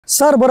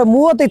Sir ಬರೋ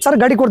 35,000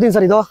 ಗಾಡಿ ಕೊಡ್ತೀನಿ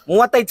ಸರ್ ಇದು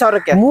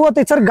 35,000ಕ್ಕೆ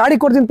 35,000 ಗಾಡಿ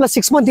ಕೊಡ್ತೀನಿ ಪ್ಲಸ್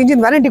 6 ಮಂತ್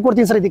ಇಂಜಿನ್ ವ್ಯಾರಂಟಿ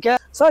ಕೊಡ್ತೀನಿ ಸರ್ ಇದಕ್ಕೆ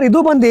ಸರ್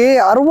ಇದು ಬಂದು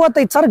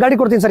 65,000 ಗಾಡಿ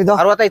ಕೊಡ್ತೀನಿ ಸರ್ ಇದು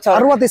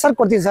 65,000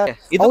 ಕೊಡ್ತೀನಿ ಸರ್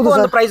ಹೌದು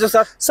ಸರ್ ಪ್ರೈಸ್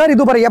ಸರ್ ಸರ್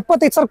ಇದು ಬರೋ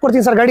 75,000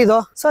 ಕೊಡ್ತೀನಿ ಸರ್ ಗಾಡಿ ಇದು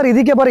ಸರ್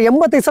ಇದಕ್ಕೆ ಬರೋ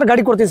 85,000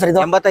 ಗಾಡಿ ಕೊಡ್ತೀನಿ ಸರ್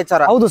ಇದು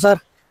 85,000 ಹೌದು sir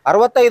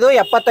 65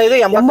 75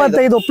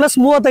 85 plus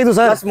 35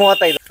 sir plus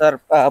 35 sir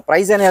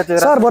price ಏನ್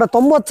ಹೇಳ್ತಿದ್ದೀರಾ ಸರ್ ಬರೋ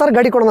 90,000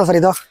 ಗಾಡಿ ಕೊಡೋಣ ಸರ್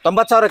ಇದು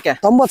 90,000ಕ್ಕೆ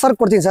 90,000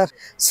 ಕೊಡ್ತೀನಿ ಸರ್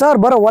ಸರ್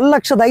ಬರೋ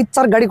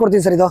 1,05,000 ಗಾಡಿ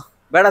ಕೊಡ್ತೀನಿ ಸರ್ ಇದು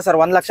ಬೇಡ ಸರ್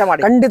 1 ಲಕ್ಷ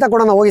ಮಾಡಿ ಖಂಡಿತ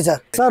ಕೊಡೋಣ ಹೋಗಿ ಸರ್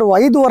ಸರ್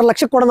 5.5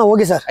 ಲಕ್ಷಕ್ಕೆ ಕೊಡೋಣ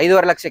ಹೋಗಿ ಸರ್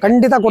 5.5 ಲಕ್ಷ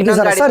ಖಂಡಿತ ಕೊಡ್ತೀನಿ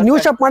ಸರ್ ಸರ್ ನ್ಯೂ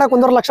ಶಾಪ್ ಮಾಡಕ್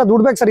 1.5 ಲಕ್ಷ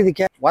ದುಡ್ಡು ಬೇಕು ಸರ್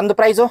ಇದಕ್ಕೆ ಒಂದು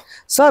ಪ್ರೈಸ್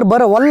ಸರ್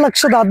ಬರೋ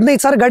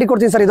 1,15,000 ಗಾಡಿ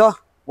ಕೊಡ್ತೀನಿ ಸರ್ ಇದು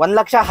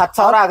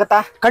 1,10,000 ಆಗುತ್ತಾ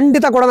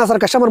ಖಂಡಿತ ಕೊಡೋಣ ಸರ್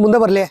ಕಸ್ಟಮರ್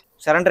ಮುಂದೆ ಬರ್ಲಿ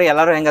ಶರಣ್ರಿ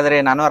ಎಲ್ಲರೂ ಹೆಂಗದ್ರಿ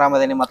ನಾನು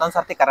ಆರಾಮದೀನಿ ಮತ್ತೊಂದ್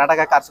ಸರ್ತಿ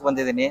ಕರ್ನಾಟಕ ಕಾರ್ಸ್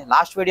ಬಂದಿದ್ದೀನಿ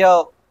ಲಾಸ್ಟ್ ವಿಡಿಯೋ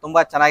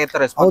ತುಂಬಾ ಚೆನ್ನಾಗಿತ್ತು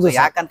ರೆಸ್ಪಾನ್ಸ್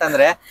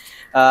ಯಾಕಂತಂದ್ರೆ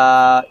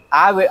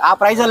ಆ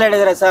ಪ್ರೈಸ್ ಅಲ್ಲಿ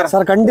ಹೇಳಿದ್ರೆ ಸರ್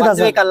ಸರ್ ಖಂಡಿತ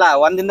ಅಲ್ಲ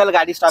ಒಂದ್ ದಿನದಲ್ಲಿ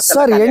ಗಾಡಿ ಸ್ಟಾಕ್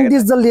ಸರ್ 8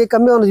 ದಿವಸದಲ್ಲಿ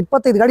ಕಮ್ಮಿ ಒಂದು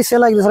 25 ಗಾಡಿ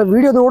ಸೇಲ್ ಆಗಿದೆ ಸರ್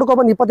ವಿಡಿಯೋ ನೋಡ್ಕೊ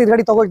ಬಂದು 25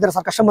 ಗಾಡಿ ತಗೋಗಿದ್ದಾರೆ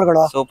ಸರ್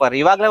ಕಸ್ಟಮರ್ಗಳು ಸೂಪರ್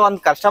ಇವಾಗಲೇ ಒಂದ್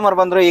ಕಸ್ಟಮರ್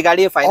ಬಂದ್ರು ಈ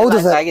ಗಾಡಿ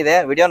ಫೈನಲ್ ಆಗಿದೆ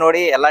ವಿಡಿಯೋ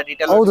ನೋಡಿ ಎಲ್ಲಾ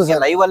ಡೀಟೇಲ್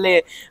ಲೈವ್ ಅಲ್ಲಿ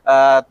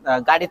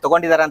ಗಾಡಿ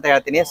ತಗೊಂಡಿದ್ದಾರೆ ಅಂತ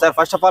ಹೇಳ್ತೀನಿ sir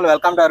first of all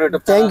welcome to our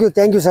YouTube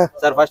thank you sir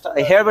sir first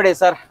ಹೇಳ್ಬೇಡಿ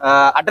ಸರ್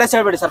ಅಡ್ರೆಸ್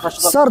ಹೇಳ್ಬೇಡಿ ಸರ್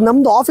ಫಸ್ಟ್ ಸರ್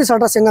ನಮ್ದು ಆಫೀಸ್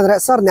ಅಡ್ರೆಸ್ ಹೆಂಗಂದ್ರೆ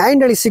ಸರ್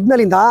ನ್ಯಾಯಂಡಳ್ಳಿ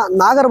ಸಿಗ್ನಲ್ ಇಂದ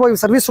ನಾಗರ್ಭಾವಿ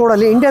ಸರ್ವಿಸ್ ರೋಡ್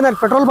ಅಲ್ಲಿ ಇಂಡಿಯನ್ ಆಯಿಲ್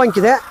ಪೆಟ್ರೋಲ್ ಬಂಕ್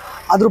ಇದೆ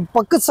ಅದ್ರ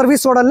ಪಕ್ಕದ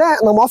ಸರ್ವಿಸ್ ರೋಡ್ ಅಲ್ಲೇ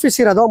ನಮ್ಮ ಆಫೀಸ್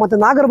ಇರೋದು ಮತ್ತೆ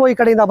ನಾಗರ್ಭಾವಿ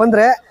ಕಡೆಯಿಂದ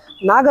ಬಂದ್ರೆ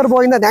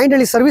ನಾಗರ್ಭಾವಿಯಿಂದ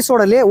ನ್ಯಾಯಂಡಳ್ಳಿ ಸರ್ವಿಸ್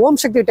ರೋಡ್ ಅಲ್ಲಿ ಓಂ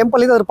ಶಕ್ತಿ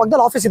ಟೆಂಪಲ್ ಇದೆ ಅದ್ರ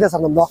ಪಕ್ಕದಲ್ಲಿ ಆಫೀಸ್ ಇದೆ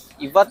ಸರ್ ನಮ್ದು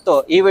ಇವತ್ತು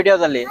ಈ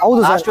ವಿಡಿಯೋದಲ್ಲಿ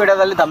ಹೌದು ಲಾಸ್ಟ್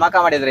ವಿಡಿಯೋದಲ್ಲಿ ಧಮಾಕ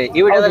ಮಾಡಿದ್ರಿ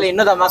ಈ ವಿಡಿಯೋದಲ್ಲಿ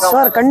ಇನ್ನೂ ಧಮಾಕ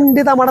ಸರ್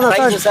ಖಂಡಿತ ಮಾಡೋಣ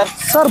ಸರ್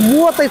ಸರ್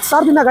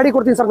 35,000 ಗಾಡಿ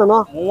ಕೊಡ್ತೀನಿ ಸರ್ ನಾನು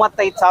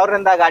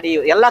 35,000 ಗಾಡಿ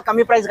ಎಲ್ಲ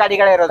ಕಮ್ಮಿ ಪ್ರೈಸ್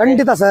ಗಾಡಿಗಳೇ ಇರೋದು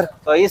ಖಂಡಿತ ಸರ್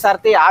ಸೊ ಈ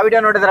ಸರ್ತಿ ಆ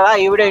ವಿಡಿಯೋ ನೋಡಿದ್ರಲ್ಲ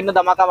ಈ ವಿಡಿಯೋ ಇನ್ನೂ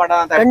ಧಮಾಕ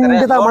ಮಾಡೋಣ ಅಂತ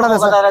ಖಂಡಿತ ಮಾಡೋಣ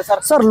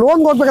ಸರ್ ಸರ್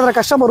ಲೋನ್ ಹೋಗ್ಬೇಕಾದ್ರೆ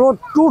ಕಸ್ಟಮರ್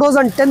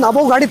 2010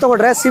 ಅಬೌವ್ ಗಾಡಿ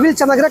ತಗೊಂಡ್ರೆ ಸಿವಿಲ್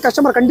ಚೆನ್ನಾಗಿದ್ರೆ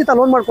ಕಸ್ಟಮರ್ ಖಂಡಿತ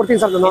ಲೋನ್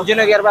ಮಾಡ್ಕೊಡ್ತೀನಿ ಸರ್ ನಾನು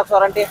engine gear box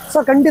warranty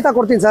sir ಖಂಡಿತ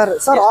ಕೊಡ್ತೀನಿ ಸರ್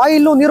ಸರ್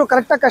ಆಯಿಲ್ ನೀರು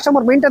ಕರೆಕ್ಟ್ ಆಗಿ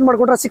ಕಸ್ಟಮರ್ ಮೇಂಟೈನ್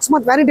ಮಾಡ್ಕೊಂಡ್ರೆ 6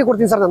 ಮಂತ್ ವ್ಯಾರಂಟಿ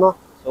ಕೊಡ್ತೀನಿ ಸರ್ ನಾನು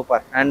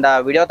ಸೂಪರ್ ಅಂಡ್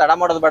ವಿಡಿಯೋ ತಡ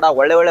ಮಾಡೋದು ಬೇಡ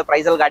ಒಳ್ಳೆ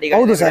ಪ್ರೈಸ್ ಅಲ್ಲಿ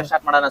ಗಾಡಿ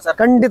ಸ್ಟಾರ್ಟ್ ಮಾಡೋಣ ಸರ್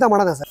ಖಂಡಿತ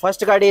ಮಾಡೋಣ ಸರ್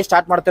ಫಸ್ಟ್ ಗಾಡಿ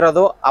ಸ್ಟಾರ್ಟ್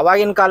ಮಾಡ್ತಿರೋದು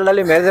ಅವಾಗಿನ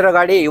ಕಾಲದಲ್ಲಿ ಮೆರೆದಿರೋ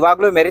ಗಾಡಿ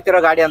ಇವಾಗ್ಲೂ ಮೆರಿತಿರೋ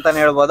ಗಾಡಿ ಅಂತಾನೆ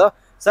ಹೇಳ್ಬೋದು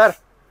ಸರ್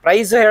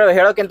ಪ್ರೈಸ್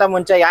ಹೇಳೋಕ್ಕಿಂತ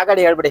ಮುಂಚೆ ಯಾವ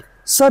ಗಾಡಿ ಹೇಳ್ಬಿಡಿ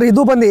ಸರ್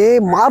ಇದು ಬಂದು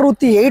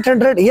ಮಾರುತಿ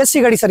 800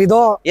 AC ಗಾಡಿ ಸರ್ ಇದು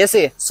AC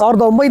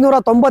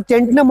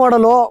 1998ನೇ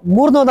ಮಾಡಲು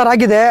 300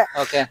 ಆಗಿದೆ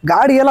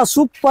ಗಾಡಿ ಎಲ್ಲ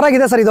ಸೂಪರ್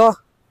ಆಗಿದೆ ಸರ್ ಇದು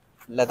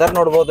ಲೆದರ್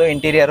ನೋಡ್ಬೋದು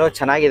ಇಂಟೀರಿಯರ್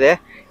ಚೆನ್ನಾಗಿದೆ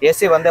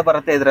AC ಒಂದೇ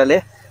ಬರುತ್ತೆ ಇದರಲ್ಲಿ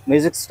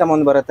ಮ್ಯೂಸಿಕ್ ಸಿಸ್ಟಮ್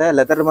ಒಂದು ಬರುತ್ತೆ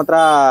ಲೆದರ್ ಮಾತ್ರ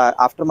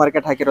ಆಫ್ಟರ್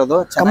ಮಾರ್ಕೆಟ್ ಹಾಕಿರೋದು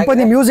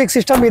ಕಂಪನಿ ಮ್ಯೂಸಿಕ್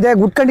ಸಿಸ್ಟಮ್ ಇದೆ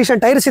ಗುಡ್ ಕಂಡೀಷನ್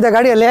ಟೈರ್ಸ್ ಇದೆ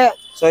ಗಾಡಿಯಲ್ಲಿ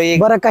ಸೊ ಈ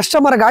ಬರ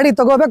ಕಸ್ಟಮರ್ ಗಾಡಿ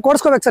ತಗೋಬೇಕು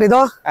ಕೊಡ್ಸ್ಕೋಬೇಕು ಸರ್ ಇದು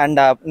ಅಂಡ್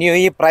ನೀವು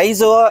ಈ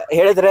ಪ್ರೈಸ್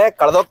ಹೇಳಿದ್ರೆ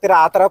ಕಳೆದೋಗ್ತೀರಾ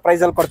ಆ ತರ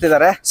ಪ್ರೈಸ್ ಅಲ್ಲಿ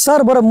ಕೊಡ್ತಿದ್ದಾರೆ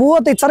ಸರ್ ಬರೋ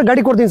 35,000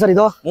 ಗಾಡಿ ಕೊಡ್ತೀನಿ ಸರ್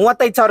ಇದು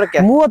 35,000ಕ್ಕೆ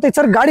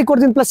 35,000 ಗಾಡಿ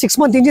ಕೊಡ್ತೀನಿ ಪ್ಲಸ್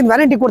 6 ಮಂತ್ ಇಂಜಿನ್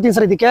ವ್ಯಾರಂಟಿ ಕೊಡ್ತೀನಿ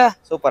ಸರ್ ಇದಕ್ಕೆ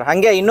ಸೂಪರ್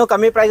ಹಂಗೆ ಇನ್ನೂ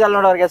ಕಮ್ಮಿ ಪ್ರೈಸ್ ಅಲ್ಲಿ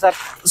ನೋಡೋರಿಗೆ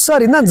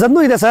ಸರ್ ಇನ್ನೊಂದು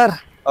ಜನ್ನು ಇದೆ ಸರ್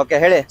ಓಕೆ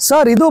ಹೇಳಿ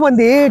ಸರ್ ಇದು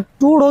ಬಂದು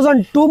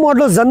 2002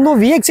 ಮಾಡಲು ಜನ್ನು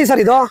VXC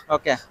ಸರ್ ಇದು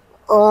ಓಕೆ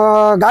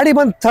ಗಾಡಿ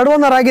ಬಂದು ಥರ್ಡ್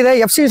ಓನರ್ ಆಗಿದೆ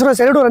FC ಇನ್ಶೂರೆನ್ಸ್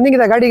 2 ರನ್ನಿಂಗ್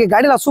ಇದೆ ಗಾಡಿ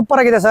ಎಲ್ಲ ಸೂಪರ್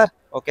ಆಗಿದೆ ಸರ್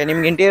ಓಕೆ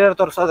ನಿಮ್ಗೆ ಇಂಟೀರಿಯರ್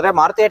ತೋರಿಸೋದ್ರೆ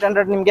ಮಾರುತಿ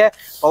 800 ನಿಮ್ಗೆ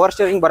ಪವರ್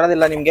ಸ್ಟೀರಿಂಗ್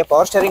ಬರೋದಿಲ್ಲ ನಿಮ್ಗೆ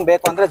ಪವರ್ ಸ್ಟೀರಿಂಗ್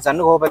ಬೇಕು ಅಂದ್ರೆ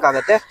ಜನ್ಗೆ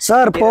ಹೋಗ್ಬೇಕಾಗತ್ತೆ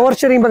ಸರ್ ಪವರ್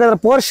ಸ್ಟೀರಿಂಗ್ ಬೇಕಾದ್ರೆ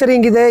ಪವರ್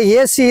ಸ್ಟೀರಿಂಗ್ ಇದೆ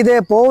AC ಇದೆ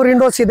ಪವರ್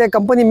ವಿಂಡೋಸ್ ಇದೆ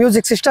ಕಂಪನಿ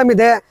ಮ್ಯೂಸಿಕ್ ಸಿಸ್ಟಮ್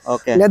ಇದೆ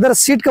ಲೆದರ್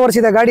ಸೀಟ್ ಕವರ್ಸ್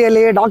ಇದೆ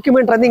ಗಾಡಿಯಲ್ಲಿ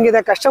ಡಾಕ್ಯುಮೆಂಟ್ ರನ್ನಿಂಗ್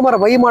ಇದೆ ಕಸ್ಟಮರ್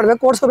ಬೈ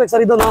ಮಾಡ್ಬೇಕು ಓಡಿಸ್ಕೋಬೇಕು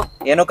ಸರ್ ಇದನ್ನು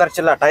ಏನು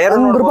ಖರ್ಚಿಲ್ಲ ಟೈರ್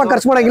 ₹1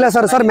 ಖರ್ಚು ಮಾಡಂಗಿಲ್ಲ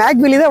ಸರ್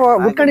ಮ್ಯಾಗ್ ವೀಲ್ ಇದೆ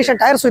ಗುಡ್ ಕಂಡೀಷನ್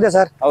ಟೈರ್ಸ್ ಇದೆ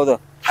ಸರ್ ಹೌದು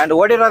ಅಂಡ್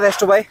ಓಡಿರೋದು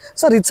ಎಷ್ಟು ಬೈ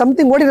ಸರ್ ಇದು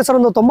ಸಮಥಿಂಗ್ ಓಡಿದೆ ಸರ್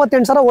ಒಂದು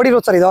 98,000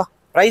 ಓಡಿರೋದು ಸರ್ ಇದು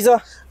ಪ್ರೈಸ್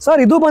ಸರ್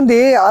ಇದು ಬಂದು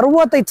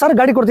 65,000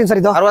 ಗಾಡಿ ಕೊಡ್ತೀನಿ ಸರ್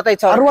ಇದು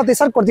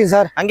 65,000 ಕೊಡ್ತೀನಿ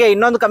ಸರ್ ಹಂಗೆ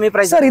ಇನ್ನೊಂದು ಕಮ್ಮಿ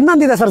ಪ್ರೈಸ್ ಸರ್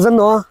ಇನ್ನೊಂದಿದೆ ಸರ್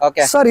ಜನ್ನು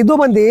ಸರ್ ಇದು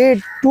ಬಂದು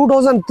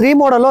 2003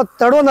 ಮಾಡಲ್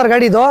ಥರ್ಡ್ ಓನರ್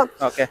ಗಾಡಿ ಇದು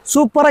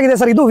ಸೂಪರ್ ಆಗಿದೆ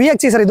ಸರ್ ಇದು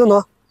VXC ಸರ್ ಇದು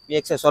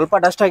VXC ಸ್ವಲ್ಪ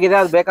ಡಸ್ಟ್ ಆಗಿದೆ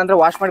ಅದು ಬೇಕಂದ್ರೆ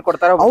ವಾಶ್ ಮಾಡಿ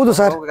ಕೊಡ್ತಾರೆ ಹೌದು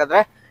ಸರ್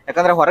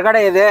ಯಾಕಂದ್ರೆ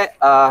ಹೊರಗಡೆ ಇದೆ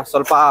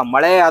ಸ್ವಲ್ಪ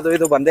ಮಳೆ ಅದು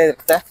ಇದು ಬಂದೇ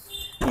ಇರುತ್ತೆ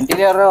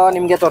ಇಂಟೀರಿಯರ್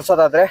ನಿಮ್ಗೆ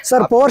ತೋರಿಸೋದಾದ್ರೆ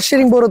ಸರ್ ಪವರ್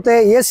ಸ್ಟೀರಿಂಗ್ ಬರುತ್ತೆ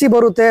AC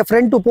ಬರುತ್ತೆ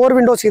ಫ್ರಂಟ್ ಪವರ್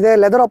ವಿಂಡೋಸ್ ಇದೆ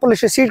ಲೆದರ್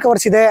ಅಪಾಲಿಶ್ ಸೀಟ್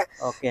ಕವರ್ಸ್ ಇದೆ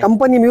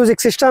ಕಂಪನಿ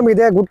ಮ್ಯೂಸಿಕ್ ಸಿಸ್ಟಮ್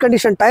ಇದೆ ಗುಡ್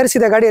ಕಂಡೀಷನ್ ಟೈರ್ಸ್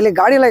ಇದೆ ಗಾಡಿಯಲ್ಲಿ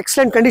ಗಾಡಿ ಎಲ್ಲ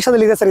ಎಕ್ಸಲೆಂಟ್ ಕಂಡೀಷನ್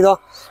ಅಲ್ಲಿ ಇದೆ ಸರ್ ಇದು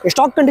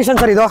ಸ್ಟಾಕ್ ಕಂಡೀಷನ್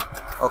ಸರ್ ಇದು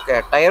ಓಕೆ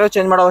ಟೈರ್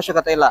ಚೇಂಜ್ ಮಾಡೋ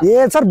ಅವಶ್ಯಕತೆ ಇಲ್ಲ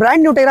sir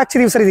brand new tyre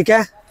ಹಾಕ್ಸಿದೀವಿ sir ಇದಕ್ಕೆ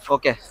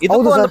ಓಕೆ ಇದು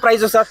ಒಂದು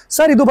ಪ್ರೈಸ್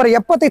ಸರ್ ಇದು ಬರೀ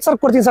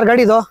 75,000 ಕೊಡ್ತೀನಿ ಸರ್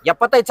ಗಾಡಿ ಇದು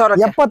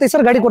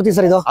 75,000 ಗಾಡಿ ಕೊಡ್ತೀನಿ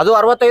ಸರ್ ಇದು ಅದು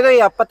 65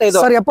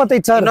 75 ಸರ್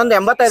 75,000 ಇನ್ನೊಂದು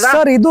 85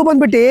 ಸರ್ ಇದು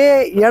ಬಂದ್ಬಿಟ್ಟು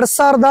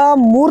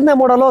 2003ನೇ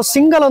ಮಾಡಲು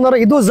ಸಿಂಗಲ್ ಓನರ್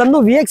ಇದು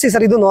ಜನ್ನು VXC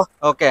ಸರ್ ಇದು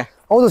ಓಕೆ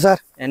ಹೌದು ಸರ್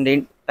ಅಂಡ್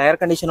ಟೈರ್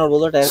ಕಂಡೀಷನ್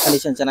ನೋಡಬಹುದು ಟೈರ್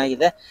ಕಂಡೀಷನ್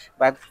ಚೆನ್ನಾಗಿದೆ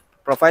ಬ್ಯಾಕ್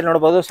ಪ್ರೊಫೈಲ್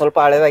ನೋಡಬಹುದು ಸ್ವಲ್ಪ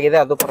ಹಳೆದಾಗಿದೆ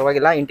ಅದು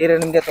ಪರವಾಗಿಲ್ಲ ಇಂಟೀರಿಯರ್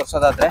ನಿಮಗೆ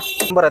ತೋರಿಸೋದಾದ್ರೆ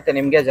ಬರುತ್ತೆ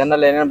ನಿಮಗೆ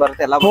ಜನರಲ್ ಏನೇನು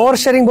ಬರುತ್ತೆ ಎಲ್ಲ ಪವರ್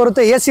ಸ್ಟೀರಿಂಗ್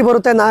ಬರುತ್ತೆ AC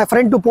ಬರುತ್ತೆ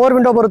ಫ್ರಂಟ್ ಪವರ್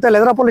ವಿಂಡೋ ಬರುತ್ತೆ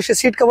ಲೆದರ್ ಪಾಲಿಶ್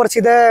ಸೀಟ್ ಕವರ್ಸ್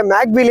ಇದೆ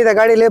ಮ್ಯಾಗ್ ವೀಲ್ ಇದೆ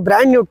ಗಾಡಿಯಲ್ಲಿ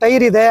ಬ್ರ್ಯಾಂಡ್ ನ್ಯೂ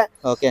ಟೈರ್ ಇದೆ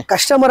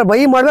ಕಸ್ಟಮರ್ ಬೈ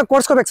ಮಾಡ್ಬೇಕು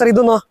ಕೊಡ್ಸ್ಕೋಬೇಕು ಸರ್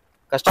ಇದನ್ನು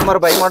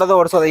ಕಸ್ಟಮರ್ ಬೈ ಮಾಡೋದು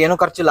ಓಡಿಸೋದು ಏನು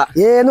ಖರ್ಚಿಲ್ಲ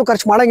ಏನು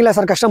ಖರ್ಚು ಮಾಡಂಗಿಲ್ಲ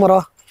ಸರ್ ಕಸ್ಟಮರ್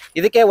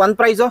ಇದಕ್ಕೆ ಒಂದ್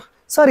ಪ್ರೈಸ್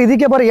ಸರ್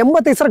ಇದಕ್ಕೆ ಬರೀ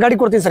 85,000 ಗಾಡಿ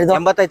ಕೊಡ್ತೀನಿ ಸರ್ ಇದು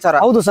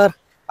 85,000 ಹೌದು ಸರ್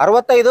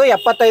 65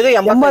 75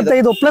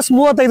 85 ಪ್ಲಸ್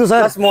 35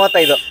 ಸರ್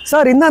 35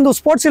 ಸರ್ ಇನ್ನೊಂದು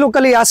ಸ್ಪೋರ್ಟ್ಸ್ ಲುಕ್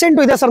ಅಲ್ಲಿ ಅಸೆಂಟ್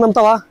ಇದೆ ಸರ್ ನಮ್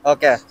ತವ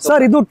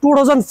ಸರ್ ಇದು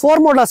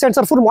 2004 ಮಾಡಲ್ ಅಸೆಂಟ್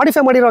ಸರ್ ಫುಲ್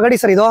ಮಾಡಿಫೈ ಮಾಡಿರೋ ಗಾಡಿ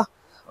ಸರ್ ಇದು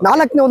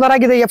 4ನೇ ಓನರ್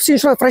ಆಗಿದೆ FC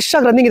ಇನ್ಶೂರೆನ್ಸ್ ಫ್ರೆಶ್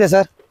ಆಗಿ ರನ್ನಿಂಗ್ ಇದೆ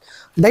sir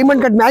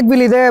diamond cut mag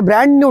wheel ಇದೆ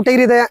ಬ್ರ್ಯಾಂಡ್ ನ್ಯೂ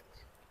ಟೈರ್ ಇದೆ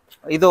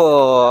ಇದು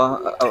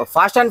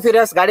ಫಾಸ್ಟ್ ಅಂಡ್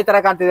ಫ್ಯೂರಿಯಸ್ ಗಾಡಿ ತರ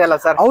ಕಾಣ್ತಿದೆಯಲ್ಲ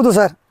ಸರ್ ಹೌದು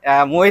ಸರ್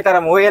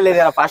ಮೂವಿಯಲ್ಲಿ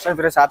ಇದೆಯಲ್ಲ ಫಾಸ್ಟ್ ಅಂಡ್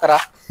ಫ್ಯೂರಿಯಸ್ ಆ ತರ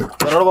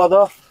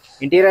ನೋಡಬಹುದು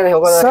ಇಂಟೀರಿಯರ್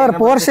ಹೋಗೋದು ಸರ್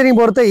ಪವರ್ ಸ್ಟೀರಿಂಗ್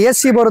ಬರುತ್ತೆ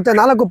AC ಬರುತ್ತೆ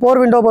 4 ಪವರ್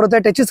ವಿಂಡೋ ಬರುತ್ತೆ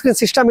ಟಚ್ ಸ್ಕ್ರೀನ್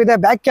ಸಿಸ್ಟಮ್ ಇದೆ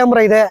ಬ್ಯಾಕ್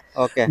ಕ್ಯಾಮ್ರಾ ಇದೆ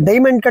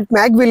ಡೈಮಂಡ್ ಕಟ್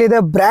ಮ್ಯಾಗ್ ವೀಲ್ ಇದೆ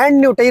ಬ್ರ್ಯಾಂಡ್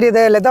ನ್ಯೂ ಟೈರ್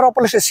ಇದೆ ಲೆದರ್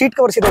ಅಪಾಲಿಶ್ ಸೀಟ್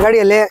ಕವರ್ಸ್ ಇದೆ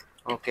ಗಾಡಿಯಲ್ಲಿ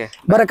ಓಕೆ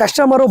ಬರ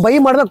ಕಸ್ಟಮರ್ ಬೈ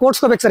ಮಾಡ್ಬೇಕು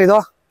ಓಡಿಸ್ಕೋಬೇಕು ಸರ್ ಇದು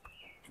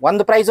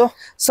ಒಂದು ಪ್ರೈಸು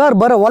ಸರ್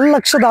ಬರ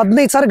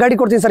 1,15,000 ಗಾಡಿ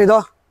ಕೊಡ್ತೀನಿ ಸರ್ ಇದು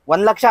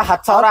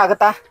 1,10,000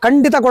 ಆಗುತ್ತಾ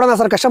ಖಂಡಿತ ಕೊಡೋಣ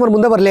ಸರ್ ಕಸ್ಟಮರ್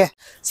ಮುಂದೆ ಬರಲಿ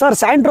ಸರ್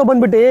ಸ್ಯಾಂಟ್ರೋ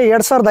ಬಂದ್ಬಿಟ್ಟು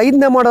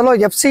 2005ನೇ ಮಾಡಲು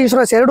FC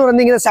ಇನ್ಶೂರೆನ್ಸ್ 2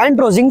 ರನ್ನಿಂಗ್ ಇದೆ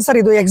ಸ್ಯಾಂಟ್ರೋ ಜಿಂಗ್ ಸರ್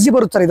ಇದು ಎಕ್ಸಿ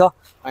ಬರುತ್ತೆ ಸರ್ ಇದು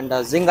ಅಂಡ್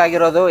ಜಿಂಗ್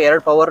ಆಗಿರೋದು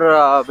 2 ಪವರ್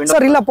ವಿಂಡೋ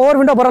ಸರ್ ಇಲ್ಲ ಪವರ್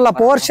ವಿಂಡೋ ಬರಲ್ಲ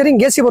ಪವರ್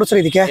ಶೇರಿಂಗ್ AC ಬರುತ್ತೆ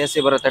ಸರ್ ಇದಕ್ಕೆ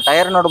AC ಬರುತ್ತೆ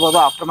ಟೈರ್ ನೋಡಬಹುದು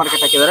ಆಫ್ಟರ್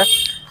ಮಾರ್ಕೆಟ್ ಹಾಕಿದ್ದಾರೆ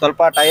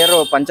ಸ್ವಲ್ಪ ಟೈರ್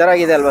ಪಂಚರ್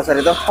ಆಗಿದೆ ಅಲ್ವಾ ಸರ್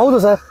ಇದು ಹೌದು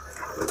ಸರ್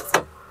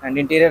ಅಂಡ್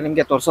ಇಂಟೀರಿಯರ್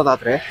ನಿಮಗೆ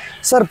ತೋರಿಸೋದಾದ್ರೆ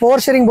ಸರ್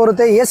ಪವರ್ ಶೇರಿಂಗ್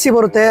ಬರುತ್ತೆ AC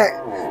ಬರುತ್ತೆ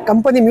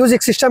ಕಂಪನಿ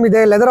ಮ್ಯೂಸಿಕ್ ಸಿಸ್ಟಮ್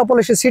ಇದೆ ಲೆದರ್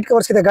ಪಾಲಿಶ್ ಸೀಟ್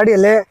ಕವರ್ಸ್ ಇದೆ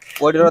ಗಾಡಿಯಲ್ಲಿ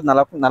ಓಡಿರೋದು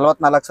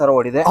 44,000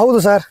 ಓಡಿದೆ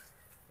ಹೌದು ಸರ್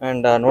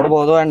ಅಂಡ್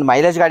ನೋಡಬಹುದು ಅಂಡ್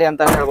ಮೈಲೇಜ್ ಗಾಡಿ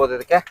ಅಂತ ಹೇಳ್ಬೋದು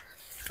ಇದಕ್ಕೆ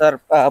ಸರ್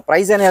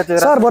ಪ್ರೈಸ್ ಏನ್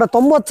ಹೇಳ್ತಿದ್ದೀರಾ ಸರ್ ಬರೋ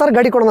 90,000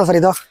 ಗಾಡಿ ಕೊಡೋಣ ಸರ್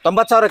ಇದು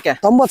 90,000ಕ್ಕೆ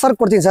 90,000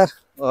 ಕೊಡ್ತೀನಿ ಸರ್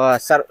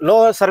ಸರ್ ಲೋ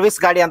ಸರ್ವಿಸ್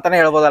ಗಾಡಿ ಅಂತಾನೆ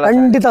ಹೇಳ್ಬೋದಲ್ಲ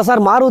ಖಂಡಿತ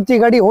ಸರ್ ಮಾರುತಿ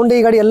ಗಾಡಿ ಹೋಂಡಾ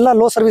ಗಾಡಿ ಎಲ್ಲ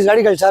ಲೋ ಸರ್ವಿಸ್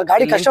ಗಾಡಿಗಳು ಸರ್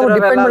ಗಾಡಿ ಕಸ್ಟಮರ್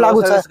ಡಿಪೆಂಡ್ ಮೇಲೆ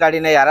ಆಗುತ್ತೆ ಸರ್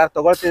ಗಾಡಿನ ಯಾರು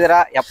ತಗೊಳ್ತಿದ್ದೀರಾ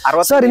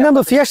 60 ಸರ್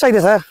ಇನ್ನೊಂದು ಫಿಯೆಸ್ಟಾ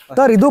ಇದೆ ಸರ್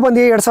ಸರ್ ಇದು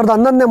ಬಂದು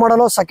 2011ನೇ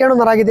ಮಾಡಲು ಸೆಕೆಂಡ್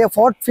ಓನರ್ ಆಗಿದೆ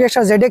Ford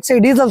fiesta ZXi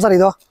diesel sir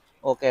ಇದು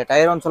ಓಕೆ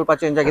ಟೈರ್ ಒಂದು ಸ್ವಲ್ಪ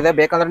ಚೇಂಜ್ ಆಗಿದೆ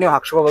ಬೇಕಂದ್ರೆ ನೀವು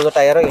ಹಾಕ್ಸ್ಕೋಬಹುದು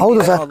ಟೈರ್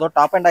ಹೌದು ಸರ್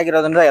ಟಾಪ್ ಎಂಡ್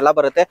ಆಗಿರೋದ್ರಿಂದ ಎಲ್ಲ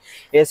ಬರುತ್ತೆ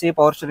AC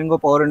power steering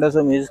power Windows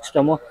music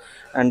system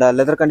and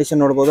leather condition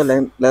ನೋಡಬಹುದು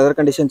ಲೆದರ್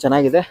ಕಂಡೀಷನ್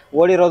ಚೆನ್ನಾಗಿದೆ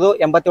ಓಡಿರೋದು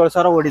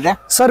 87,000 ಓಡಿದೆ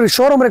sir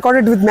showroom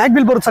recorded with mag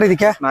bill ಬರುತ್ತೆ ಸರ್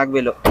ಇದಕ್ಕೆ ಮ್ಯಾಗ್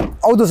ಬಿಲ್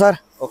ಹೌದು sir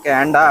okay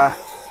and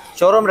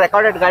showroom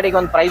recorded ಗಾಡಿಗೆ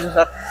ಒಂದು ಪ್ರೈಸ್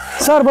ಸರ್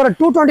ಸರ್ ಬರೋ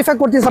 225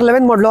 ಕೊಡ್ತೀನಿ ಸರ್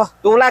 11 ಮಾಡಲು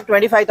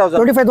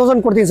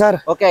 2,25,000 ಕೊಡ್ತೀನಿ ಸರ್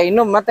ಓಕೆ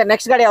ಇನ್ನು ಮತ್ತೆ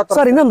ನೆಕ್ಸ್ಟ್ ಗಾಡಿ ಯಾವ್ದು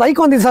ಸರ್ ಇನ್ನೊಂದು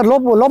ಐಕಾನ್ ಇದೆ ಸರ್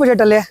ಲೋ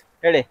ಬಜೆಟ್ ಅಲ್ಲಿ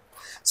ಹೇಳಿ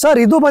ಸರ್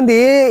ಇದು ಬಂದು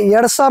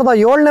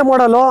 2007ನೇ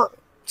ಮಾಡಲು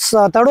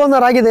ಥರ್ಡ್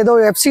ಓನರ್ ಆಗಿದೆ ಇದು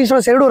FC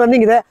ಇನ್ಶೂರೆನ್ಸ್ 2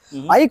 ರನ್ನಿಂಗ್ ಇದೆ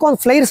ಐಕಾನ್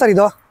ಫ್ಲೈರ್ ಸರ್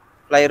ಇದು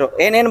ಫ್ಲೈರು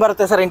ಏನೇನ್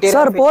ಬರುತ್ತೆ sir interior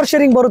sir power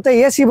sharing ಬರುತ್ತೆ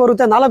AC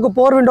ಬರುತ್ತೆ 4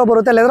 ಪವರ್ ವಿಂಡೋ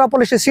ಬರುತ್ತೆ ಲೆದರ್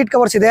ಪಾಲಿಶ್ ಸೀಟ್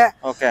ಕವರ್ಸ್ ಇದೆ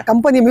ಓಕೆ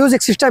ಕಂಪನಿ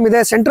ಮ್ಯೂಸಿಕ್ ಸಿಸ್ಟಮ್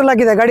ಇದೆ ಸೆಂಟ್ರಲ್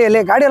ಆಗಿದೆ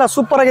ಗಾಡಿಯಲ್ಲಿ ಗಾಡಿ ಎಲ್ಲ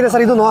ಸೂಪರ್ ಆಗಿದೆ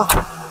ಸರ್ ಇದನ್ನು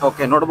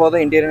ಓಕೆ ನೋಡಬಹುದು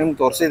ಇಂಟೀರಿಯರ್ ನಿಮ್ಗೆ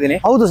ತೋರಿಸಿದೀನಿ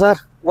ಹೌದು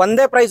ಸರ್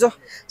ಒಂದೇ ಪ್ರೈಸು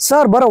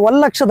ಸರ್ ಬರೋ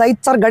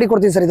 1,05,000 ಗಾಡಿ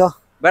ಕೊಡ್ತೀನಿ ಸರ್ ಇದು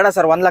ಬೇಡ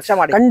ಸರ್ 1 ಲಕ್ಷ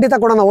ಮಾಡಿ ಖಂಡಿತ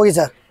ಕೊಡೋಣ ಹೋಗಿ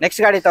ಸರ್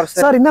ನೆಕ್ಸ್ಟ್ ಗಾಡಿ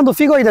ತೋರಿಸ್ತೀನಿ ಸರ್ ಇನ್ನೊಂದು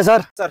ಫಿಗೋ ಇದೆ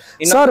sir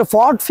sir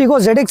Ford Figo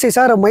ZXi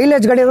sir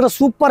mileage ಗಾಡಿ ಅಂದ್ರೆ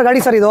ಸೂಪರ್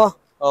ಗಾಡಿ ಸರ್ ಇದು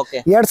ಓಕೆ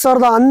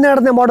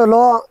 2012ನೇ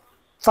ಮಾಡಲು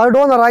ಥರ್ಡ್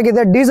ಓನರ್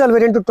ಆಗಿದೆ ಡೀಸೆಲ್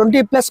ವೇರಿಯಂಟ್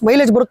 20+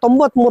 ಮೈಲೇಜ್ ಬರುತ್ತೆ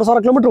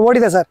 93,000 ಕಿಲೋಮೀಟರ್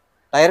ಓಡಿದೆ sir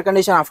tyre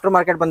condition after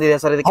market ಬಂದಿದೆ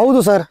ಸರ್ ಇದಕ್ಕೆ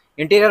ಹೌದು ಸರ್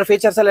ಇಂಟೀರಿಯರ್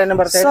ಫೀಚರ್ಸ್ ಎಲ್ಲ ಏನೇನು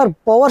ಬರುತ್ತೆ ಸರ್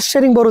ಪವರ್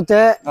ಶೇರಿಂಗ್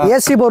ಬರುತ್ತೆ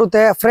AC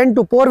ಬರುತ್ತೆ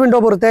ಫ್ರಂಟ್ ಪವರ್ ವಿಂಡೋ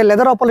ಬರುತ್ತೆ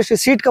ಲೆದರ್ ಪಾಲಿಶ್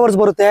ಸೀಟ್ ಕವರ್ಸ್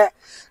ಬರುತ್ತೆ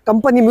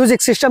ಕಂಪನಿ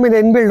ಮ್ಯೂಸಿಕ್ ಸಿಸ್ಟಮ್ ಇದೆ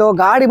ಇನ್ಬಿಲ್ಡ್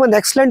ಗಾಡಿ ಬಂದು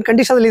ಎಕ್ಸಲೆಂಟ್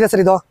ಕಂಡೀಷನ್ ಅಲ್ಲಿ ಇದೆ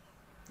ಸರ್ ಇದು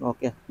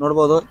ಓಕೆ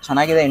ನೋಡಬಹುದು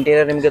ಚೆನ್ನಾಗಿದೆ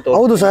ಇಂಟೀರಿಯರ್ ನಿಮಗೆ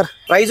ಹೌದು ಸರ್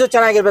ಪ್ರೈಸು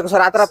ಚೆನ್ನಾಗಿರ್ಬೇಕು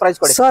ಸರ್ ಆತರ ಪ್ರೈಸ್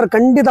ಕೊಡಿ ಸರ್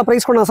ಖಂಡಿತ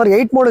ಪ್ರೈಸ್ ಕೊಡೋಣ ಸರ್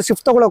 8 ಮಾಡಲ್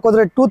ಸ್ವಿಫ್ಟ್ ತಗೊಳಕ್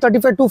ಹೋದ್ರೆ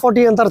 235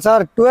 240 ಅಂತಾರೆ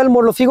ಸರ್ 12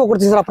 ಮಾಡಲ್ ಫಿಗೋ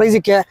ಕೊಡ್ತೀನಿ ಸರ್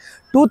ಪ್ರೈಸ್ಗೆ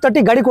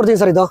 230 ಗಾಡಿ ಕೊಡ್ತೀನಿ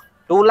ಸರ್ ಇದು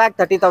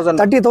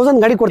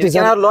 2,30,000 ಗಾಡಿ ಕೊಡ್ತೀನಿ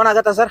ಸರ್ ಲೋನ್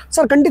ಆಗುತ್ತಾ ಸರ್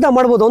ಸರ್ ಖಂಡಿತ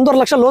ಮಾಡ್ಬೋದು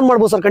 1.5 ಲಕ್ಷ ಲೋನ್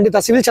ಮಾಡ್ಬೋದು ಸರ್ ಖಂಡಿತ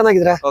ಸಿವಿಲ್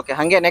ಚೆನ್ನಾಗಿದ್ರೆ ಓಕೆ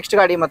ಹಂಗೆ ನೆಕ್ಸ್ಟ್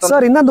ಗಾಡಿ ಮತ್ತೆ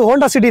ಸರ್ ಇನ್ನೊಂದು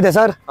ಹೋಂಡಾ ಸಿಟಿ ಇದೆ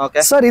ಸರ್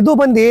ಓಕೆ ಸರ್ ಇದು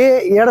ಬಂದು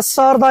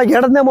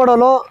 2002ನೇ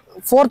ಮಾಡಲು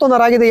 4th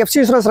ಓನರ್ ಆಗಿದೆ FC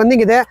ಇನ್ಶೂರೆನ್ಸ್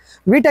ರನ್ನಿಂಗ್ ಇದೆ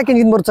ವಿಟ್ಯಾಕ್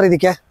ಇಂಜಿನ್ ಬರುತ್ತೆ ಸರ್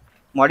ಇದಕ್ಕೆ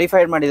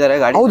ಮಾಡಿಫೈಡ್ ಮಾಡಿದ್ದಾರೆ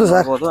ಗಾಡಿ ಹೌದು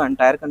ಸರ್ ಅಂಡ್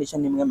ಟೈರ್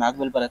ಕಂಡೀಷನ್ ನಿಮಗೆ ಮ್ಯಾಗ್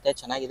ಬಿಲ್ ಬರುತ್ತೆ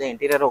ಚೆನ್ನಾಗಿದೆ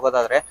ಇಂಟೀರಿಯರ್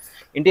ಹೋಗೋದಾದ್ರೆ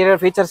ಇಂಟೀರಿಯರ್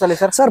ಫೀಚರ್ಸ್ ಅಲ್ಲಿ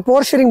ಸರ್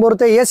ಪವರ್ ಶೇರಿಂಗ್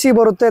ಬರುತ್ತೆ AC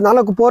ಬರುತ್ತೆ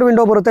 4 ಪವರ್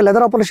ವಿಂಡೋ ಬರುತ್ತೆ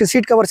ಲೆದರ್ ಪಾಲಿಶ್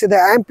ಸೀಟ್ ಕವರ್ಸ್ ಇದೆ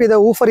ಆಂಪ್ ಇದೆ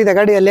ಊಫರ್ ಇದೆ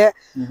ಗಾಡಿಯಲ್ಲಿ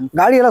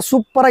ಗಾಡಿ ಎಲ್ಲ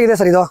ಸೂಪರ್ ಆಗಿದೆ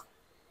ಸರ್ ಇದು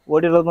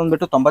ಓಡಿರೋದು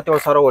ಬಂದ್ಬಿಟ್ಟು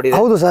 97,000 ಓಡಿದೆ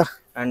ಹೌದು ಸರ್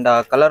ಅಂಡ್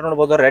ಕಲರ್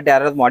ನೋಡಬಹುದು ರೆಡ್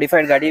ಯಾರಾದ್ರು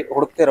ಮಾಡಿಫೈಡ್ ಗಾಡಿ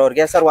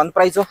ಹುಡುಕ್ತಿರೋರಿಗೆ ಸರ್ ಒಂದ್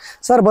ಪ್ರೈಸ್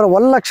ಸರ್ ಬರೋ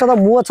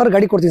 1,30,000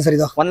 ಗಾಡಿ ಕೊಡ್ತೀನಿ ಸರ್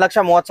ಇದು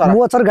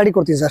 1,30,000 ಗಾಡಿ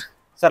ಕೊಡ್ತೀನಿ ಸರ್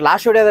ಸರ್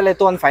ಲಾಸ್ಟ್ ವಿಡಿಯೋದಲ್ಲಿ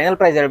ಇತ್ತು ಒಂದು ಫೈನಲ್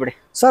ಪ್ರೈಸ್ ಹೇಳ್ಬಿಡಿ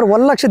ಸರ್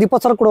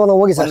 1,20,000 ಕೊಡೋಣ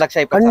ಹೋಗಿ ಸರ್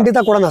 1,20,000 ಖಂಡಿತ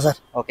ಕೊಡೋಣ ಸರ್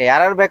ಓಕೆ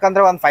ಯಾರು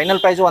ಬೇಕಂದ್ರೆ ಒಂದು ಫೈನಲ್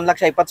ಪ್ರೈಸ್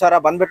 1,20,000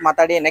 ಬಂದ್ಬಿಟ್ಟು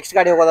ಮಾತಾಡಿ ನೆಕ್ಸ್ಟ್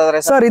ಗಾಡಿ ಹೋಗೋದಾದ್ರೆ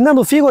ಸರ್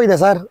ಇನ್ನೊಂದು ಫಿಗೋ ಇದೆ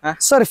ಸರ್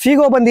ಸರ್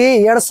ಫಿಗೋ ಬಂದು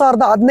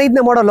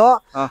 2015ನೇ ಮಾಡಲು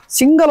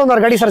ಸಿಂಗಲ್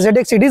ಓನರ್ ಗಾಡಿ ಸರ್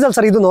ZXi ಡೀಸೆಲ್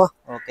ಸರ್ ಇದನ್ನು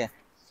ಓಕೆ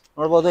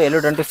ನೋಡಬಹುದು ಎಲ್ಲೂ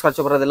ಡೆಂಟಿಸ್ಟ್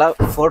ಖರ್ಚು ಬರೋದಿಲ್ಲ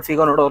ಫೋರ್ಡ್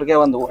ಫಿಗೋ ನೋಡೋರಿಗೆ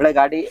ಒಂದು ಒಳ್ಳೆ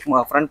ಗಾಡಿ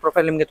ಫ್ರಂಟ್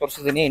ಪ್ರೊಫೈಲ್ ನಿಮಗೆ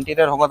ತೋರಿಸಿದ್ದೀನಿ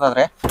ಇಂಟೀರಿಯರ್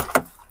ಹೋಗೋದಾದ್ರೆ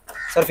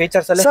ಸರ್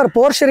ಫೀಚರ್ಸ್ ಅಲ್ಲಿ ಸರ್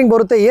ಪವರ್ ಶೇರಿಂಗ್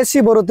ಬರುತ್ತೆ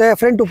AC ಬರುತ್ತೆ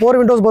ಫ್ರಂಟ್ ಪವರ್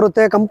ವಿಂಡೋಸ್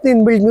ಬರುತ್ತೆ ಕಂಪನಿ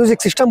ಇನ್ಬಿಲ್ಡ್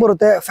ಮ್ಯೂಸಿಕ್ ಸಿಸ್ಟಮ್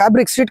ಬರುತ್ತೆ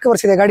ಫ್ಯಾಬ್ರಿಕ್ ಸೀಟ್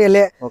ಕವರ್ಸ್ ಇದೆ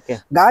ಗಾಡಿಯಲ್ಲಿ ಓಕೆ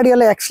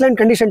ಗಾಡಿಯಲ್ಲಿ ಎಕ್ಸಲೆಂಟ್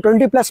ಕಂಡೀಷನ್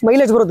 20+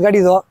 ಮೈಲೇಜ್ ಬರುತ್ತೆ ಗಾಡಿ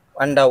ಇದು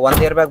ಅಂಡ್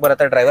 1 ಇಯರ್ ಬ್ಯಾಗ್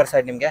ಬರುತ್ತೆ ಡ್ರೈವರ್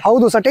ಸೈಡ್ ನಿಮಗೆ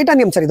ಹೌದು ಸರ್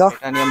ಟೈಟಾನಿಯಂ ಸರ್ ಇದು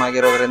ಟೈಟಾನಿಯಂ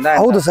ಆಗಿರೋದ್ರಿಂದ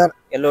ಹೌದು ಸರ್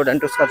ಎಲ್ಲೂ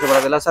ಡೆಂಟಿಸ್ಟ್ ಖರ್ಚು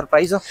ಬರೋದಿಲ್ಲ ಸರ್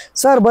ಪ್ರೈಸ್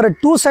ಸರ್ ಬರೋ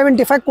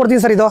 275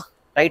 ಕೊಡ್ತೀನಿ ಸರ್ ಇದು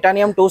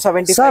ಟೈಟಾನಿಯಂ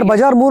 270 ಸರ್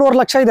ಬಜಾರ್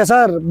 3.5 ಲಕ್ಷ ಇದೆ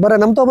ಸರ್ ಬರ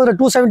ನಮ್ ತಗೊಂಡ್ರೆ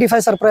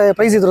 275 ಸರ್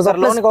ಪ್ರೈಸ್ ಇದ್ರು ಸರ್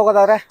ಲೋನ್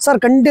ಹೋಗೋದಾದ್ರೆ ಸರ್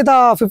ಖಂಡಿತ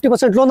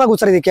 50% ಲೋನ್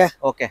ಆಗುತ್ತೆ ಸರ್ ಇದಕ್ಕೆ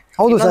ಓಕೆ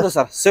ಹೌದು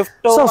ಸರ್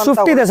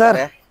ಸ್ವಿಫ್ಟ್ ಇದೆ ಸರ್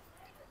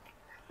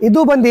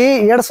ಇದು ಬಂದು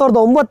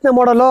 2009ನೇ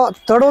ಮಾಡಲು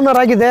ಥರ್ಡ್ ಓನರ್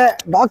ಆಗಿದೆ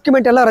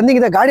ಡಾಕ್ಯುಮೆಂಟ್ ಎಲ್ಲ ರನ್ನಿಂಗ್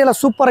ಇದೆ ಗಾಡಿ ಎಲ್ಲ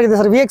ಸೂಪರ್ ಆಗಿದೆ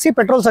ಸರ್ VXi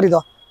ಪೆಟ್ರೋಲ್ ಸರ್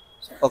ಇದು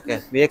ಓಕೆ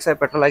VXi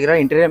ಪೆಟ್ರೋಲ್ ಆಗಿರೋ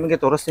ಇಂಟೀರಿಯರ್ ನಿಮಗೆ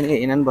ತೋರಿಸ್ತೀನಿ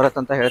ಏನೇನು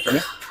ಬರುತ್ತೆ ಅಂತ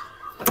ಹೇಳ್ತೀನಿ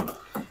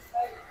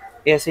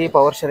AC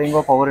power sharing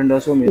power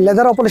Windows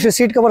leather polish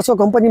seat covers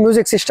company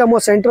music system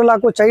central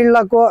lock child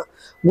ಲಾಕು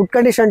good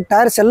condition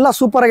tyres ಎಲ್ಲ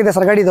ಸೂಪರ್ ಆಗಿದೆ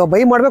ಸರ್ ಗಾಡಿ ಇದು ಬೈ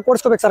ಮಾಡ್ಬೇಕು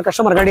ಓಡಿಸ್ಕೋಬೇಕು ಸರ್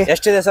ಕಸ್ಟಮರ್ ಗಾಡಿ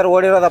ಎಷ್ಟಿದೆ ಸರ್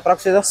ಓಡಿರೋದು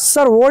ಅಪ್ರಾಕ್ಸ್ ಇದು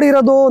ಸರ್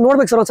ಓಡಿರೋದು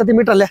ನೋಡ್ಬೇಕು ಸರ್ ಒಂದ್ಸತಿ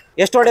ಮೀಟರ್ ಅಲ್ಲೇ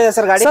ಎಷ್ಟು ಓಡಿದೆ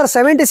ಸರ್ ಗಾಡಿ ಸರ್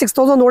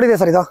 76,000 ಓಡಿದೆ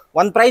ಸರ್ ಇದು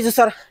ಒಂದು ಪ್ರೈಸ್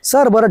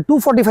ಸರ್ ಬರೋ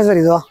 245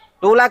 ಸರ್ ಇದು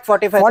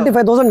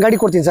 2,45,000 ಗಾಡಿ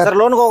ಕೊಡ್ತೀನಿ ಸರ್.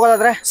 ಲೋನ್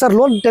ಹೋಗೋದಾದ್ರೆ ಸರ್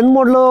ಲೋನ್ 10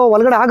 ಮಾಡಲು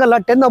ಒಳಗಡೆ ಆಗಲ್ಲ,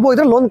 10 ಅಬೋ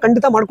ಇದ್ರೆ ಲೋನ್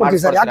ಖಂಡಿತ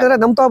ಮಾಡ್ಕೊಡ್ತೀವಿ ಸರ್. ಯಾಕಂದ್ರೆ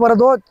ನಮ್ ತಾ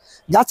ಬರೋದು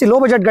ಜಾಸ್ತಿ ಲೋ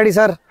ಬಜೆಟ್ ಗಾಡಿ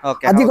ಸರ್,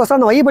 ಅದಕ್ಕೋಸ್ಕರ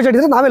ನಾವು ಹೈ ಬಜೆಟ್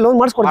ಇದ್ರೆ ನಾವೇ ಲೋನ್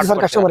ಮಾಡಿಸ್ಕೊಡ್ತೀವಿ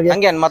ಸರ್ ಕಸ್ಟಮರ್ಗೆ.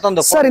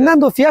 ಸರ್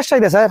ಇನ್ನೊಂದು ಫಿಯೆಸ್ಟಾ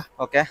ಇದೆ ಸರ್.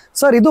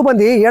 ಸರ್ ಇದು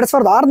ಬಂದು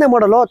 2006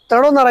 ಮಾಡಲು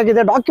 3 ಓನರ್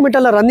ಆಗಿದೆ, ಡಾಕ್ಯುಮೆಂಟ್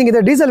ಎಲ್ಲ ರನ್ನಿಂಗ್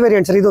ಇದೆ, ಡೀಸೆಲ್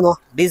ವೇರಿಯಂಟ್ ಸರ್. ಇದು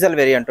ಡೀಸೆಲ್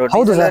ವೇರಿಯಂಟ್.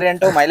 ಹೌದು ಸರ್.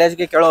 ಮೈಲೇಜ್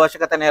ಗೆ ಕೇಳೋ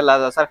ಅವಶ್ಯಕತೆ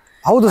ಇಲ್ಲ ಸರ್.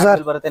 ಹೌದು ಸರ್.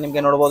 ಬರುತ್ತೆ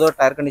ನಿಮ್ಗೆ ನೋಡಬಹುದು.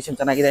 ಟೈರ್ ಕಂಡೀಷನ್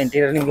ಚೆನ್ನಾಗಿದೆ.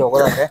 ಇಂಟೀರಿಯರ್ ನಿಮ್ಗೆ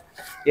ಹೋಗೋದಾದ್ರೆ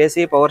AC,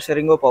 power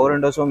sharing, power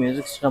Windows,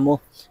 music system,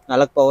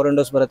 4 power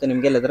Windows ಬರುತ್ತೆ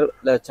ನಿಮಗೆ. ಲೆದರ್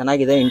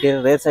ಚೆನ್ನಾಗಿದೆ.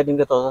 ಇಂಟೀರಿಯರ್ ರೇರ್ ಸೈಡ್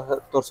ನಿಮಗೆ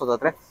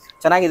ತೋರಿಸೋದಾದ್ರೆ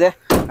ಚೆನ್ನಾಗಿದೆ.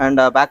 ಅಂಡ್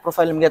ಬ್ಯಾಕ್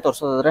ಪ್ರೊಫೈಲ್ ನಿಮಗೆ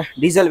ತೋರಿಸೋದಾದ್ರೆ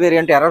ಡೀಸೆಲ್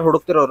ವೇರಿಯಂಟ್ ಯಾರು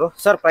ಹುಡುಕ್ತಿರೋರು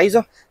ಸರ್. ಪ್ರೈಸ್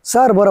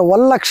ಸರ್ ಬರೋ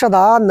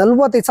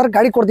 1,45,000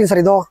 ಗಾಡಿ ಕೊಡ್ತೀನಿ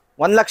ಸರ್. ಇದು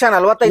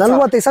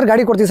 1,45,000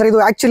 ಗಾಡಿ ಕೊಡ್ತೀನಿ ಸರ್. ಇದು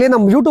ಆಕ್ಚುಲಿ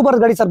ನಮ್ ಯೂಟ್ಯೂಬರ್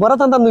ಗಾಡಿ ಸರ್.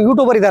 ಭರತ್ ಅಂತ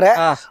ಯೂಟ್ಯೂಬರ್ ಇದಾರೆ,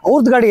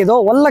 ಅವ್ರದ್ದು ಗಾಡಿ ಇದು.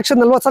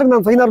 1,40,000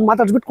 ನಾನು ಫೈನಲ್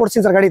ಮಾತಾಡ್ಬಿಟ್ಟು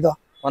ಕೊಡ್ತೀನಿ ಸರ್ ಗಾಡಿ. ಇದು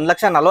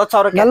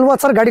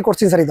 1,40,000 ಗಾಡಿ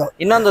ಕೊಡ್ತೀನಿ ಸರ್. ಇದು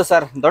ಇನ್ನೊಂದು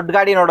ಸರ್ ದೊಡ್ಡ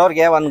ಗಾಡಿ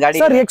ನೋಡೋರ್ಗೆ ಒಂದ್ ಗಾಡಿ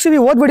ಸರ್ XUV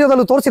ಓದ್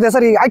ವಿಡಿಯೋದಲ್ಲೂ ತೋರಿಸಿದೆ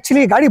ಸರ್.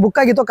 ಆಕ್ಚುಲಿ ಗಾಡಿ ಬುಕ್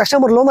ಆಗಿತ್ತು,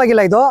 ಕಸ್ಟಮರ್ ಲೋನ್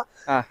ಆಗಿಲ್ಲ. ಇದು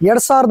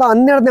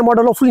 2012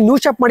 ಮಾಡಲು ಫುಲ್ ನ್ಯೂ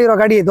ಶಾಪ್ ಮಾಡಿರೋ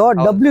ಗಾಡಿ. ಇದು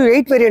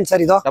W8 ವೇರಿಯಂಟ್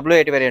ಸರ್. ಇದು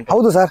W8 ವೇರಿಯಂಟ್.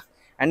 ಹೌದು ಸರ್.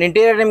 ಅಂಡ್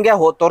ಇಂಟೀರಿಯರ್ ನಿಮ್ಗೆ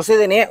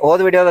ತೋರಿಸಿದೀನಿ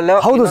ಹೋದ್ ವಿಡಿಯೋದಲ್ಲಿ.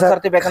 ಹೌದು ಸರ್.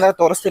 ಬೇಕಂದ್ರೆ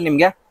ತೋರಿಸ್ತೀನಿ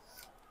ನಿಮ್ಗೆ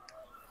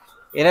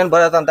ಏನೇನ್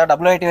ಬರುತ್ತೆ ಅಂತ.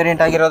 W8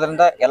 ವೇರಿಯಂಟ್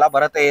ಆಗಿರೋದ್ರಿಂದ ಎಲ್ಲ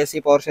ಬರುತ್ತೆ. AC,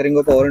 power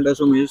sharing, power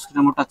Windows, music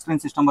system, touch screen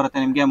system ಬರುತ್ತೆ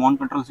ನಿಮಗೆ. ಮೌಂಟ್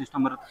ಕಂಟ್ರೋಲ್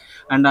ಸಿಸ್ಟಮ್ ಬರುತ್ತೆ.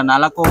 ಅಂಡ್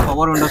 4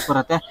 ಪವರ್ ವಿಂಡೋಸ್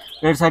ಬರುತ್ತೆ.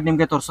 ರೈಟ್ ಸೈಡ್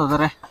ನಿಮ್ಗೆ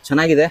ತೋರಿಸೋದಾರೆ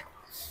ಚೆನ್ನಾಗಿದೆ.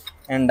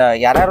 ಅಂಡ್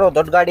ಯಾರ್ಯಾರು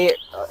ದೊಡ್ಡ ಗಾಡಿ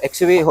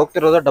XUV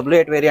ಹೋಗ್ತಿರೋದು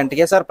W8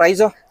 ವೇರಿಯಂಟ್ಗೆ sir.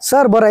 Price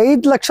sir ಬರೋ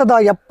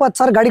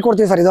 5,70,000 ಗಾಡಿ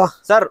ಕೊಡ್ತೀವಿ ಸರ್. ಇದು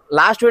ಸರ್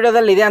ಲಾಸ್ಟ್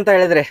ವಿಡಿಯೋದಲ್ಲಿ ಇದೆ ಅಂತ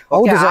ಹೇಳಿದ್ರೆ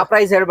ಆ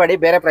ಪ್ರೈಸ್ ಹೇಳ್ಬೇಡಿ,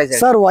 ಬೇರೆ ಪ್ರೈಸ್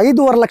ಸರ್.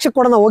 5.5 ಲಕ್ಷಕ್ಕೆ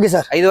ಕೊಡೋಣ ಹೋಗಿ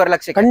ಸರ್. 5.5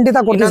 ಲಕ್ಷ ಖಂಡಿತ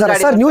ಕೊಡ್ತೀವಿ ಸರ್.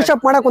 ಸರ್ ನ್ಯೂ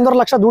ಶಾಪ್ ಮಾಡಕ್ 1.5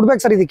 ಲಕ್ಷ ದುಡ್ಡು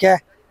ಬೇಕು ಸರ್ ಇದಕ್ಕೆ.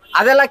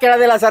 ಅದೆಲ್ಲ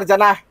ಕೇಳೋದಿಲ್ಲ ಸರ್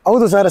ಜನ.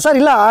 ಹೌದು ಸರ್. ಸರ್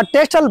ಇಲ್ಲ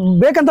ಟೇಸ್ಟ್ ಅಲ್ಲಿ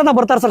ಬೇಕಂತ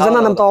ಬರ್ತಾರೆ ಸರ್ ಜನ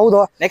ನಮ್. ಹೌದು.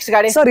 ನೆಕ್ಸ್ಟ್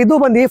ಗಾಡಿ ಸರ್ ಇದು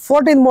ಬಂದು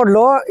 14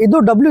 ಮಾಡಲು. ಇದು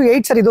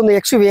W8 ಸರ್. ಇದೊಂದು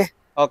XUV.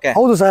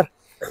 ಹೌದು sir.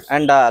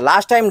 And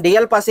last time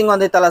DL passing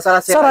ಒಂದಿತ್ತಲ್ಲ sir.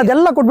 Sir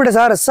ಅದೆಲ್ಲ ಕೊಟ್ಬಿಡಿ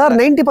ಸರ್. ಸರ್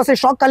 90%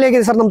 ಸ್ಟಾಕ್ ಖಾಲಿ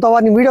ಆಗಿದೆ ಸರ್. ನಮ್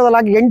ನಿಮ್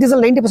ವಿಡಿಯೋದಲ್ಲಿ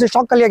ಡೀಸೆಲ್ 90%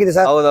 ಸ್ಟಾಕ್ ಖಾಲಿ ಆಗಿದೆ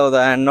ಸರ್. ಹೌದೌದು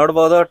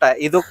ನೋಡಬಹುದು.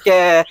 ಇದಕ್ಕೆ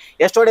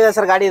ಎಷ್ಟು ಓಡಿದೆ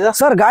ಸರ್ ಗಾಡಿ? ಇದು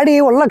ಸರ್ ಗಾಡಿ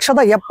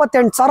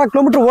 1,78,000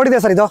 ಕಿಲೋಮೀಟರ್ ಓಡಿದೆ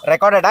ಸರ್. ಇದು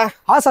ರೆಕಾರ್ಡೆಡ್?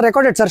 ಹಾ sir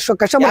recorded sir.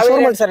 Customer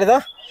showroom sir. ಇದು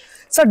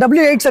ಸರ್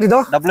W8 ಸರ್. ಇದು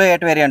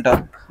W8 ವೇರಿಯಂಟ್.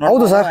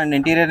 ಹೌದು ಸರ್. ಅಂಡ್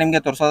ಇಂಟೀರಿಯರ್ ನಿಮ್ಗೆ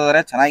ತೋರಿಸೋದಾದ್ರೆ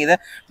ಚೆನ್ನಾಗಿದೆ.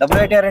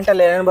 W8 ವೇರಿಯಂಟ್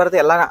ಅಲ್ಲಿ ಏನೇನು ಬರುತ್ತೆ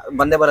ಎಲ್ಲ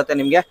ಬಂದೇ ಬರುತ್ತೆ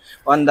ನಿಮ್ಗೆ.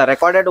 ಒಂದು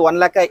ರೆಕಾರ್ಡೆಡ್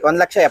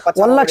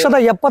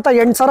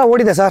 1,78,000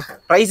 ಓಡಿದೆ ಸರ್.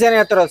 ಪ್ರೈಸ್ ಏನ್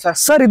ಹೇಳ್ತಿರೋ ಸರ್?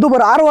 ಸರ್ ಇದು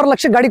ಬರೋ 6.5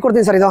 ಲಕ್ಷ ಗಾಡಿ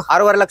ಕೊಡ್ತೀನಿ ಸರ್. ಇದು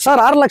 6.5 ಲಕ್ಷ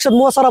ಸರ್.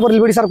 6,30,000 ಬರ್ಲಿ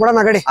ಬಿಡಿ ಸರ್ ಕೊಡೋಣ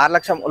ಗಾಡಿ. 6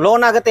 ಲಕ್ಷ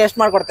ಲೋನ್ ಆಗುತ್ತೆ. ಎಷ್ಟು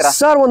ಮಾಡ್ಕೊಡ್ತೀರಾ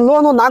ಸರ್? ಒಂದು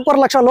loan 4.5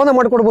 lakh loan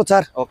ಮಾಡ್ಕೊಡ್ಬೋದು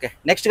sir. Okay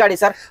next ಗಾಡಿ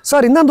ಸರ್.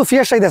 ಸರ್ ಇನ್ನೊಂದು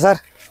ಫಿಯೆಸ್ಟಾ ಇದೆ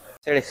ಸರ್.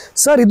 ಹೇಳಿ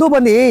ಸರ್. ಇದು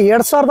ಬಂದು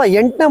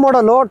 2008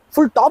 ಮಾಡಲು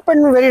full top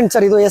end variant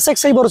sir. ಇದು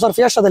SXI ಬರುತ್ತೆ ಸರ್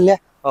ಫಿಯೆಸ್ಟಾದಲ್ಲಿ.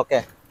 ಓಕೆ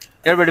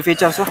ಹೇಳ್ಬೇಡಿ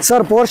ಫೀಚರ್ಸ್.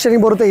 ಸರ್ ಪವರ್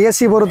ಶೇರಿಂಗ್ ಬರುತ್ತೆ, AC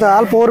ಬರುತ್ತೆ,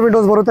 ಆಲ್ ಪವರ್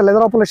ವಿಂಡೋಸ್ ಬರುತ್ತೆ,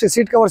 ಲೆದರ್ ಅಪ್ಲೈಡ್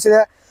ಸೀಟ್ ಕವರ್ಸ್ ಇದೆ,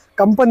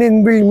 ಕಂಪನಿ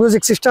ಇನ್ಬಿಲ್ಡ್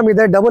ಮ್ಯೂಸಿಕ್ ಸಿಸ್ಟಮ್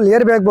ಇದೆ, ಡಬಲ್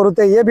ಏರ್ ಬ್ಯಾಗ್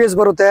ಬರುತ್ತೆ, ABS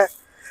ಬರುತ್ತೆ.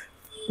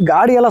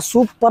 ಗಾಡಿ ಎಲ್ಲ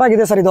ಸೂಪರ್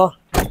ಆಗಿದೆ ಸರ್. ಇದು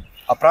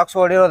ಅಪ್ರಾಕ್ಸ್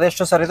ಓಡಿರೋದು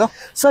ಎಷ್ಟು ಸರ್? ಇದು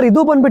ಸರ್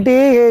ಇದು ಬಂದ್ಬಿಟ್ಟು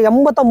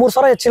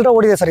 83,000 ಚಿಲ್ಲರೆ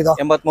ಓಡಿದೆ ಸರ್. ಇದು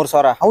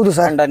 83,000. ಹೌದು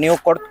ಸರ್. ಅಂಡ್ ನೀವು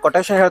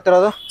ಕೊಟೇಶನ್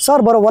ಹೇಳ್ತಿರೋದು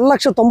ಸರ್ ಬರೋ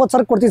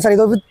 1,90,000 ಕೊಡ್ತೀನಿ ಸರ್.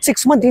 ಇದು ವಿತ್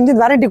 6 ಮಂತ್ ಇಂಜಿನ್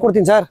ವ್ಯಾರಂಟಿ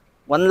ಕೊಡ್ತೀನಿ sir.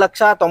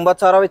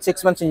 1,90,000 with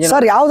 6 months engine.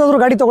 Sir ಯಾವ್ದಾದ್ರು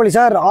ಗಾಡಿ ತಗೊಳ್ಳಿ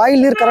ಸರ್,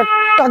 ಆಯಿಲ್ ನೀರ್ ಕರೆಕ್ಟ್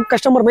ಆಗಿ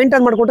customer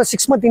maintain ಮಾಡ್ಕೊಟ್ಟು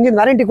 6 month engine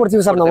warranty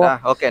ಕೊಡ್ತೀವಿ ಸರ್ ನಾವು.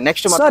 ಓಕೆ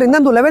ನೆಕ್ಸ್ಟ್ ಸರ್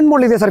ಇನ್ನೊಂದು 11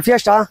 ಮಾಡಲ್ ಇದೆ ಸರ್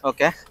ಫಿಯೆಸ್ಟಾ.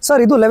 ಓಕೆ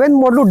ಸರ್ ಇದು 11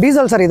 ಮಾಡಲು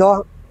ಡೀಸೆಲ್ ಸರ್. ಇದು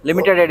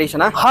ಲಿಮಿಟೆಡ್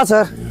ಎಡಿಷನ್. ಹಾ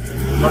ಸರ್.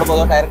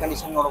 ನೋಡಬಹುದು ಟೈರ್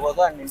ಕಂಡೀಷನ್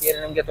ನೋಡಬಹುದು. ಅಂಡ್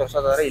ಇಂಟೀರಿಯರ್ ನಿಮಗೆ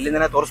ತೋರಿಸೋದಾದ್ರೆ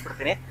ಇಲ್ಲಿಂದನೇ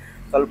ತೋರಿಸ್ಬಿಡ್ತೀನಿ.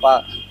 ಸ್ವಲ್ಪ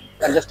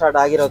ಕಂಜೆಸ್ಟೆಡ್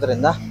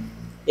ಆಗಿರೋದ್ರಿಂದ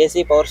AC,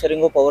 power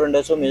sharing, power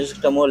Windows, music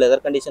system,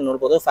 leather condition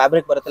ನೋಡಬಹುದು.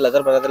 ಫ್ಯಾಬ್ರಿಕ್ ಬರುತ್ತೆ,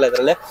 ಲೆದರ್ ಬರೋದಿಲ್ಲ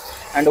ಇದರಲ್ಲಿ.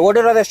 ಅಂಡ್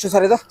ಓಡಿರೋದು ಎಷ್ಟು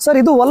ಸರ್? ಇದು ಸರ್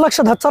ಇದು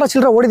 1,10,000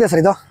 ಚಿಲ್ಲರೆ ಓಡಿದೆ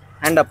ಸರ್. ಇದು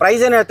ಅಂಡ್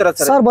ಪ್ರೈಸ್ ಏನ್ ಹೇಳ್ತೀರಾ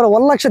ಸರ್? ಸರ್ ಬರೋ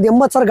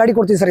 1,80,000 ಗಾಡಿ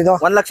ಕೊಡ್ತೀನಿ ಸರ್. ಇದು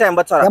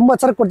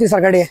 1,80,000 ಕೊಡ್ತೀನಿ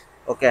ಸರ್ ಗಾಡಿ.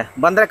 ಓಕೆ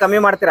ಬಂದ್ರೆ ಕಮ್ಮಿ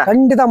ಮಾಡ್ತೀರಾ?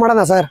 ಖಂಡಿತ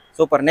ಮಾಡೋಣ ಸರ್.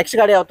 ಸೂಪರ್. ನೆಕ್ಸ್ಟ್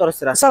ಗಾಡಿ ಯಾವ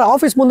ತೋರಿಸ್ತೀರಾ ಸರ್?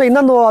 ಆಫೀಸ್ ಮುಂದೆ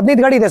ಇನ್ನೊಂದು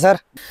 15 ಗಾಡಿ ಇದೆ ಸರ್.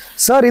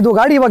 ಸರ್ ಇದು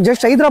ಗಾಡಿ ಇವಾಗ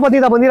ಜಸ್ಟ್ ಹೈದರಾಬಾದ್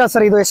ಇಂದ ಬಂದಿರ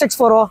ಸರ್. ಇದು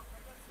SX4.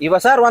 ಇವಾಗ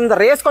ಸರ್ ಒಂದು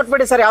ರೇಸ್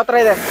ಕೊಟ್ಬಿಡಿ ಸರ್, ಯಾವ ತರ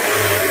ಇದೆ?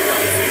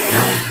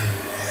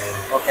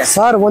 Okay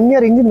sir 1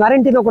 year engine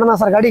warranty ಕೊಡೋಣ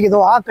ಸರ್ ಗಾಡಿಗೆ.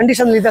 ಇದು ಆ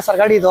ಕಂಡೀಷನ್ ಇದೆ ಸರ್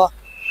ಗಾಡಿ. ಇದು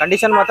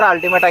ಕಂಡೀಷನ್ ಮಾತ್ರ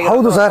ಅಲ್ಟಿಮೇಟ್ ಆಗಿ.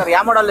 ಹೌದು ಸರ್.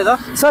 ಯಾವ ಮಾಡಲ್ ಇದು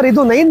ಸರ್?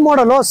 ಇದು 9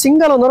 model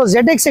single owner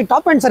ZXI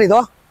top end sir.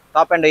 ಇದು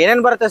ಟಾಪ್ ಎಂಡ್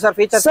ಏನೇನ್ ಬರುತ್ತೆ ಸರ್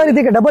ಫೀಚರ್? ಸರ್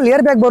ಇದಕ್ಕೆ ಡಬಲ್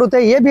ಏರ್ ಬ್ಯಾಗ್ ಬರುತ್ತೆ,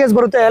 ABS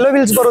ಬರುತ್ತೆ, ಅಲೋ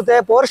ವೀಲ್ಸ್ ಬರುತ್ತೆ,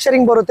 ಪವರ್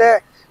ಶೇರಿಂಗ್ ಬರುತ್ತೆ,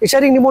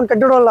 ಶೇರಿಂಗ್ ರಿಮೋಟ್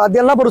ಕಂಟ್ರೋಲ್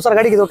ಅದೆಲ್ಲ ಬರುತ್ತೆ ಸರ್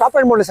ಗಾಡಿಗೆ. ಇದು ಟಾಪ್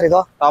ಎಂಡ್ ಮಾಡಲ್ ಸರ್. ಇದು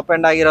ಟಾಪ್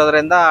ಎಂಡ್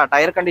ಆಗಿರೋದ್ರಿಂದ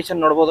ಟೈರ್ ಕಂಡೀಷನ್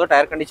ನೋಡಬಹುದು.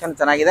 ಟೈರ್ ಕಂಡೀಷನ್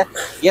ಚೆನ್ನಾಗಿದೆ.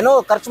 ಏನೋ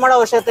ಖರ್ಚು ಮಾಡೋ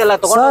ಅವಶ್ಯಕತೆ ಇಲ್ಲ.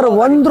 ಸರ್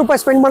 1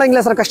 ರೂಪಾಯಿ ಸ್ಪೆಂಡ್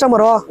ಮಾಡಂಗಿಲ್ಲ ಸರ್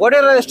ಕಸ್ಟಮರ್.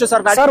 ಓಡಿರೋದು ಎಷ್ಟು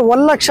ಸರ್ ಗಾಡಿ? ಸರ್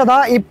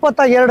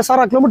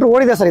 1,22,000 ಕಿಲೋಮೀಟರ್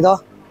ಓಡಿದೆ ಸರ್. ಇದು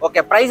ಓಕೆ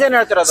ಪ್ರೈಸ್ ಏನ್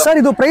ಹೇಳ್ತಿರೋದು ಸರ್?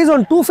 ಇದು ಪ್ರೈಸ್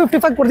ಒಂದು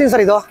 255 ಕೊಡ್ತೀನಿ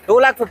ಸರ್. ಇದು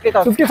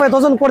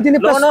 2,55,000 ಕೊಡ್ತೀನಿ.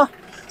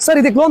 ಸರ್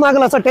ಇದಕ್ಕೆ ಲೋನ್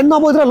ಆಗಲ್ಲ ಸರ್.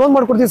 10 ಇದ್ರೆ ಲೋನ್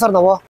ಮಾಡ್ಕೊಡ್ತೀನಿ ಸರ್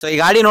ನಾವು. ಸೊ ಈ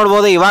ಗಾಡಿ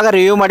ನೋಡಬಹುದು. ಇವಾಗ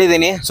ರಿವ್ಯೂ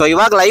ಮಾಡಿದೀನಿ. ಸೊ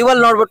ಇವಾಗ ಲೈವ್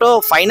ಅಲ್ಲಿ ನೋಡ್ಬಿಟ್ಟು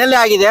ಫೈನಲ್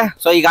ಆಗಿದೆ.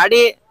 ಸೊ ಈ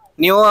ಗಾಡಿ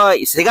ನೀವು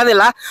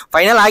ಸಿಗೋದಿಲ್ಲ,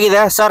 ಫೈನಲ್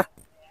ಆಗಿದೆ ಸರ್.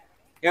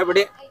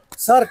 ಹೇಳ್ಬಿಡಿ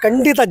ಸರ್.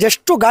 ಖಂಡಿತ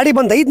ಜಸ್ಟ್ ಗಾಡಿ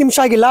ಬಂದ್ 5 ನಿಮಿಷ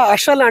ಆಗಿಲ್ಲ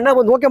ಅಷ್ಟರಲ್ಲಿ ಅಣ್ಣ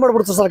ಬಂದು ಓಕೆ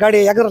ಮಾಡ್ಬಿಡ್ತು ಸರ್ ಗಾಡಿ.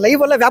 ಯಾಕಂದ್ರೆ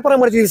ಲೈವ್ ಅಲ್ಲೇ ವ್ಯಾಪಾರ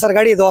ಮಾಡ್ತಿದೀವಿ ಸರ್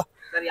ಗಾಡಿ. ಇದು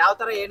ಸರ್ ಯಾವ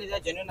ತರ ಏನಿದೆ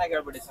ಜೆನ್ಯೂನ್ ಆಗಿ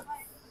ಹೇಳ್ಬಿಡಿ ಸರ್.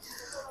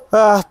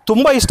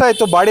 ತುಂಬ ಇಷ್ಟ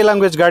ಆಯಿತು ಬಾಡಿ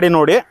ಲ್ಯಾಂಗ್ವೇಜ್ ಗಾಡಿ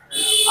ನೋಡಿ.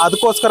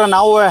 ಅದಕ್ಕೋಸ್ಕರ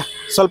ನಾವು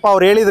ಸ್ವಲ್ಪ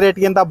ಅವ್ರು ಹೇಳಿದ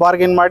ರೇಟ್ಗಿಂತ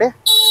ಬಾರ್ಗೇನ್ ಮಾಡಿ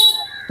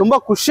ತುಂಬ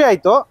ಖುಷಿ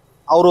ಆಯಿತು.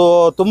 ಅವರು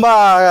ತುಂಬ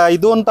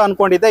ಇದು ಅಂತ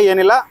ಅಂದ್ಕೊಂಡಿದ್ದೆ,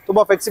 ಏನಿಲ್ಲ ತುಂಬ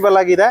ಫ್ಲೆಕ್ಸಿಬಲ್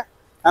ಆಗಿದೆ.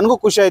 ನನಗೂ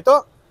ಖುಷಿ ಆಯಿತು,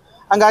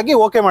 ಹಂಗಾಗಿ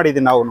ಓಕೆ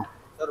ಮಾಡಿದ್ದೀನಿ ನಾವು.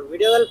 ಸರ್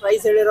ವಿಡಿಯೋದಲ್ಲಿ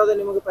ಪ್ರೈಸ್ ಹೇಳಿರೋದು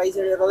ನಿಮಗೆ ಪ್ರೈಸ್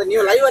ಹೇಳಿರೋದು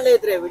ನೀವು ಲೈವ್ ಅಲ್ಲೇ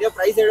ಇದ್ರಿ ವಿಡಿಯೋ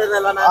ಪ್ರೈಸ್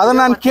ಹೇಳಿರೋದಲ್ಲ ಅದನ್ನ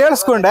ನಾನು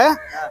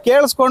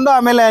ಕೇಳಿಸ್ಕೊಂಡು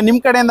ಆಮೇಲೆ ನಿಮ್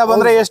ಕಡೆಯಿಂದ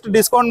ಬಂದ್ರೆ ಎಷ್ಟು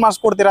ಡಿಸ್ಕೌಂಟ್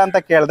ಮಾಡಿಸ್ಕೊಡ್ತೀರಾ ಅಂತ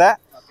ಕೇಳ್ದೆ.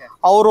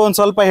 ಅವರು ಒಂದ್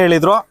ಸ್ವಲ್ಪ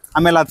ಹೇಳಿದ್ರು,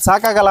 ಆಮೇಲೆ ಅದು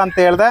ಸಾಕಾಗಲ್ಲ ಅಂತ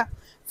ಹೇಳ್ದೆ.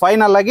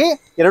 ಫೈನಲ್ ಆಗಿ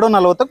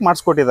 240ಕ್ಕೆ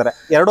ಮಾಡಿಸ್ಕೊಟ್ಟಿದ್ದಾರೆ.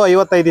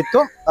 255 ಇತ್ತು,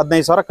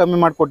 15,000 ಕಮ್ಮಿ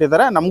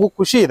ಮಾಡಿಕೊಟ್ಟಿದ್ದಾರೆ. ನಮಗೂ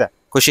ಖುಷಿ ಇದೆ.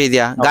 ಖುಷಿ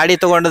ಇದೆಯಾ? ಗಾಡಿ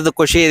ತಗೊಂಡದ್ದು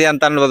ಖುಷಿ ಇದೆ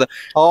ಅಂತ ಅನ್ಬೋದು.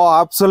 ಓ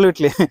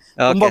ಅಬ್ಸಲ್ಯೂಟ್ಲಿ,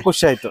 ತುಂಬಾ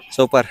ಖುಷಿ ಆಯ್ತು.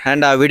 ಸೂಪರ್.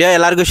 ಅಂಡ್ ವಿಡಿಯೋ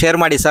ಎಲ್ಲರಿಗೂ ಶೇರ್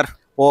ಮಾಡಿ sir.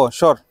 O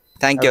sure,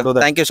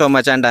 thank you so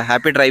much and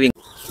happy driving.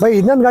 By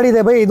ಇನ್ನೊಂದು ಗಾಡಿ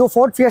ಇದೆ ಬೈ, ಇದು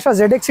ಫೋರ್ಡ್ ಫಿಯೆಸ್ಟಾ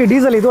ZXC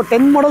ಡೀಸೆಲ್. ಇದು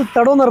 10 ಮಾಡಲ್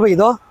ಥರ್ಡ್ ಓನರ್ ಬೈ.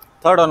 ಇದು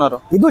ಥರ್ಡ್ ಓನರ್.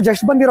 ಇದು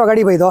ಜಸ್ಟ್ ಬಂದಿರೋ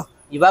ಗಾಡಿ ಬೈ. ಇದು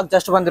ಇವಾಗ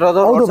ಜಸ್ಟ್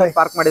ಬಂದಿರೋದು,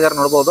 ಪಾರ್ಕ್ ಮಾಡಿದಾರೆ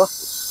ನೋಡಬಹುದು.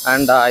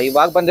 ಅಂಡ್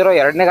ಇವಾಗ ಬಂದಿರೋ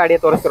 2ನೇ ಗಾಡಿ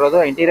ತೋರಿಸ್ತಿರೋದು.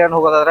 ಇಂಟೀರಿಯರ್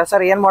ಹೋಗೋದಾದ್ರೆ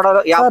ಸರ್ ಏನ್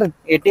ಮಾಡೋದು?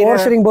 ಪವರ್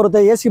ಸ್ಟೀರಿಂಗ್ ಬರುತ್ತೆ,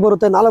 AC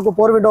ಬರುತ್ತೆ, 4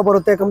 ಪವರ್ ವಿಂಡೋ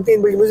ಬರುತ್ತೆ, ಕಂಪನಿ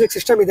ಬಿಲ್ಡ್ ಮ್ಯೂಸಿಕ್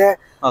ಸಿಸ್ಟಮ್ ಇದೆ,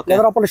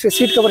 ಲೆದರ್ ಪಾಲಿಶ್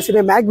ಸೀಟ್ ಕವರ್ಸ್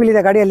ಇದೆ, ಮ್ಯಾಗ್ ಬಿಲ್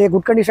ಇದೆ ಗಾಡಿಯಲ್ಲಿ,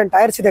 ಗುಡ್ ಕಂಡೀಷನ್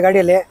ಟೈರ್ಸ್ ಇದೆ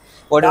ಗಾಡಿಯಲ್ಲಿ.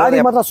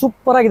 ಗಾಡಿ ಮಾತ್ರ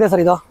ಸೂಪರ್ ಆಗಿದೆ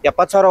ಸರ್. ಇದು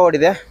 70,000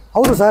 ಓಡಿದೆ.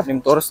 ಹೌದು ಸರ್,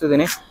 ನಿಮ್ಗೆ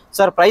ತೋರಿಸ್ತಿದ್ದೀನಿ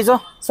ಸರ್. ಪ್ರೈಸ್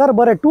ಸರ್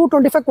ಬರೀ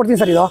 225 ಕೊಡ್ತೀನಿ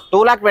ಸರ್. ಇದು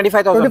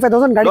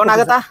 2,25,000 ಗಾಡಿ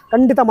ಆಗುತ್ತಾ?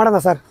 ಖಂಡಿತ ಮಾಡೋಣ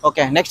ಸರ್.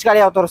 ಓಕೆ, ನೆಕ್ಸ್ಟ್ ಗಾಡಿ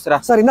ಯಾವ ತೋರಿಸ್ತೀರಾ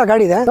ಸರ್? ಇನ್ನ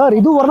ಗಾಡಿ ಇದೆ ಸರ್.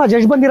 ಇದು ವರ್ಣ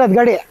ಜಸ್ಟ್ ಬಂದಿರೋದು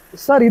ಗಾಡಿ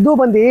ಸರ್. ಇದು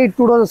ಬಂದು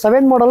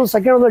 2007 ಮಾಡಲ್,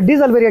 second owner,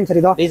 diesel variant sir.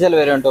 ಇದು ಡೀಸೆಲ್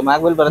ವೇರಿಯಂಟ್,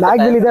 ಮ್ಯಾಗ್ ಬಿಲ್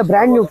ಇದೆ,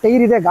 ಬ್ರ್ಯಾಂಡ್ ನ್ಯೂ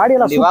ಟೈರ್ ಇದೆ, ಗಾಡಿ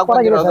ಎಲ್ಲ ಸೂಪರ್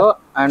ಆಗಿದೆ ಸರ್.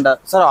 ಅಂಡ್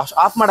ಸರ್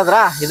ಆಫ್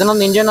ಮಾಡಿದ್ರಾ?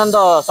 ಇದನ್ನೊಂದು ಇಂಜಿನ್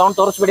ಒಂದು ಸೌಂಡ್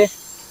ತೋರಿಸ್ಬಿಡಿ.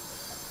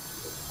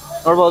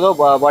 ನೋಡ್ಬೋದು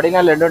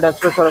ಬಾಡಿನಲ್ಲಿ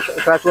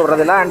ಕ್ರಾಶ್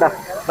ಬರೋದಿಲ್ಲ. ಅಂಡ್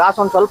ಗ್ಲಾಸ್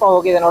ಒಂದು ಸ್ವಲ್ಪ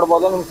ಹೋಗಿದೆ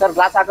ನೋಡ್ಬೋದು. ನಿಮ್ಗೆ ಸರ್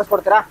ಗ್ಲಾಸ್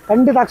ಹಾಕಿಸ್ಕೊಡ್ತೀರಾ?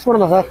 ಖಂಡಿತ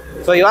ಹಾಕ್ಸ್ಕೊಡೋಣ ಸರ್.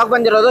 ಸೊ ಇವಾಗ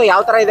ಬಂದಿರೋದು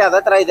ಯಾವ ತರ ಇದೆ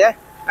ಅದೇ ತರ ಇದೆ.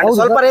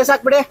 ಸ್ವಲ್ಪ ರೇಸ್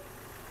ಹಾಕ್ಬಿಡಿ,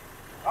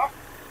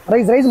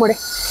 ರೈಸ್ ಮಾಡಿ.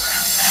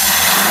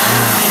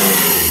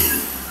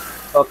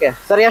 ಓಕೆ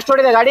ಸರ್, ಎಷ್ಟು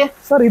ಓಡಿದೆ ಗಾಡಿ?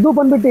 ಸರ್ ಇದು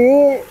ಬಂದ್ಬಿಟ್ಟು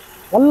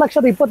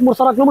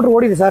 1,23,000 ಕಿಲೋಮೀಟರ್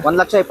ಓಡಿದೆ ಸರ್.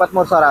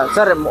 1,23,000.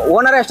 ಸರ್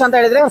ಓನರ್ ಎಷ್ಟು ಅಂತ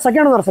ಹೇಳಿದ್ರೆ?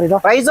 Second owner sir. ಇದು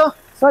ಪ್ರೈಸ್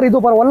ಸರ್ ಇದು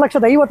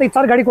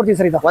 1,55,000 ಗಾಡಿ ಕೊಡ್ತೀನಿ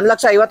ಸರ್. ಇದು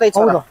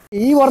 1,55,000.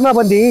 ಈ ವರ್ಣ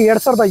ಬಂದು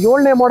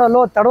 2007ನೇ ಮಾಡಲ್,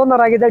 ಥರ್ಡ್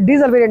ಓನರ್ ಆಗಿದೆ,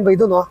 ಡೀಸೆಲ್ ವೇರಿಯಂಟ್ ಬೈ.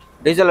 ಇದು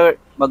ಡೀಸೆಲ್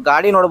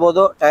ಗಾಡಿ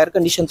ನೋಡಬಹುದು. ಟೈರ್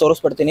ಕಂಡೀಷನ್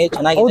ತೋರಿಸ್ಬಿಡ್ತೀನಿ,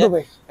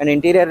 ಚೆನ್ನಾಗಿದೆ. ಅಂಡ್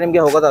ಇಂಟೀರಿಯರ್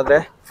ನಿಮ್ಗೆ ಹೋಗೋದಾದ್ರೆ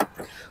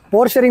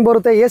ಪವರ್ ಸ್ಟೀರಿಂಗ್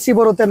ಬರುತ್ತೆ, AC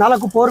ಬರುತ್ತೆ,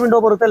 4 ಪವರ್ ವಿಂಡೋ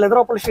ಬರುತ್ತೆ,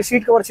 ಲೆದರ್ ಪಾಲಿಶ್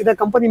ಸೀಟ್ ಕವರ್ಸ್ ಇದೆ,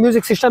 ಕಂಪನಿ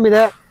ಮ್ಯೂಸಿಕ್ ಸಿಸ್ಟಮ್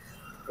ಇದೆ,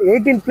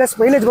 18+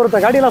 ಮೈಲೇಜ್ ಬರುತ್ತೆ.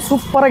 ಗಾಡಿ ಎಲ್ಲ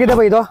ಸೂಪರ್ ಆಗಿದೆ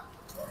ಬೈ. ಇದು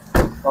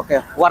ಓಕೆ,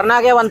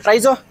 ವರ್ನಾಗೆ ಒಂದು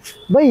ಪ್ರೈಸ್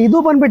ಬೈ. ಇದು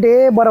ಬಂದ್ಬಿಟ್ಟು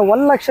ಬರೋ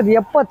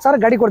 1,70,000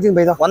 ಗಾಡಿ ಕೊಡ್ತೀನಿ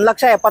ಬೈ. ಇದು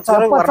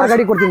 1,70,000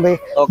 ಗಾಡಿ ಕೊಡ್ತೀನಿ ಬೈ.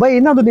 ಬೈ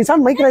ಇನ್ನೊಂದು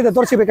ನಿಸಾನ್ ಮೈಕ್ರಾ ಇದೆ,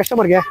 ತೋರಿಸಿ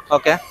ಕಸ್ಟಮರ್ಗೆ.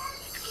 ಓಕೆ,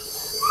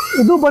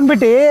 ಇದು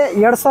ಬಂದ್ಬಿಟ್ಟು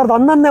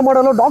 2011ನೇ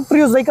ಮಾಡಲು, doctor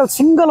use vehicle,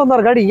 single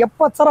owner ಗಾಡಿ,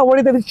 70,000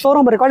 ಓಡಿದೆ, ವಿತ್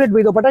ಶೋರೂಮ್ ರೆಕಾರ್ಡೆಡ್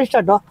ಬೈ. ಇದು ಬಟನ್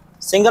ಸ್ಟಾರ್ಟ್,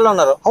 ಸಿಂಗಲ್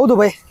ಓನರ್. ಹೌದು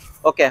ಬೈ.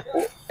 ಓಕೆ,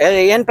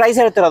 ಏನ್ ಪ್ರೈಸ್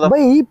ಹೇಳ್ತಿರೋದು ಬೈ?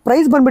 ಈ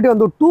ಪ್ರೈಸ್ ಬಂದ್ಬಿಟ್ಟು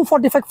ಒಂದು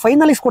 245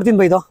 ಫೈನಲಿಸ್ಟ್ ಕೊಡ್ತೀನಿ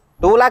ಬೈ. ಇದು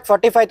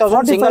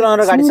 2,45,000 ಸಿಂಗಲ್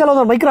ಓನರ್ ಗಾಡಿ, ಸಿಂಗಲ್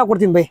ಓನರ್ ಮೈಕ್ರಾ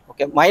ಕೊಡ್ತೀನಿ ಬೈ.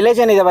 ಓಕೆ, ಮೈಲೇಜ್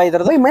ಏನಿದೆ ಬೈ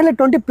ಇದ್ರದ್ದು? ಬೈ ಮೈಲೇಜ್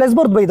 20+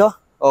 ಬರುತ್ತೆ ಬೈ. ಇದು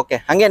ಓಕೆ,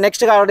 ಹಂಗೆ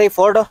ನೆಕ್ಸ್ಟ್ ಗಾಡಿ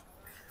ಫೋರ್ಡ್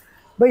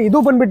ಬೈ. ಇದು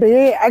ಬಂದ್ಬಿಟ್ಟು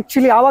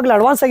ಆಕ್ಚುಲಿ ಆವಾಗಲೇ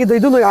ಅಡ್ವಾನ್ಸ್ ಆಗಿದ್ದು,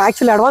 ಇದು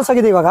ಆಕ್ಚುಲಿ ಅಡ್ವಾನ್ಸ್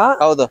ಆಗಿದೆ ಇವಾಗ.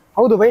 ಹೌದು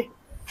ಹೌದು ಬೈ.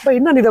 ಬೈ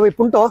ಇನ್ನೊಂದಿದೆ ಬೈ,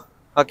 ಪುಂಟೋ.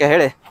 ಓಕೆ,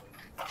 ಹೇಳಿ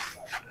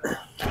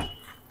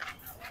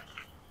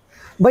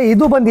ಬೈ.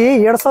 ಇದು ಬಂದು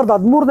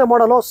 2013ನೇ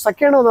ಮಾಡಲು,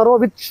 second owner,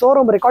 with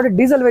showroom recorded,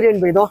 diesel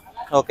variant by. ಇದು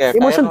ಓಕೆ,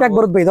 ಎಮೋಷನ್ ಪ್ಯಾಕ್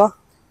ಬರುತ್ತೆ ಬೈ. ಇದು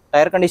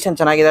ಟೈರ್ ಕಂಡೀಷನ್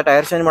ಚೆನ್ನಾಗಿದೆ,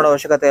 ಟೈರ್ ಚೇಂಜ್ ಮಾಡೋ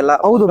ಅವಶ್ಯಕತೆ ಇಲ್ಲ.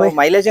 ಹೌದು ಬೈ.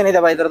 ಮೈಲೇಜ್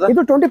ಏನಿದೆ ಬೈ ಇದ್ರದ್ದು?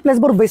 ಇದು 20+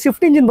 ಬರುತ್ತೆ ಬೈ.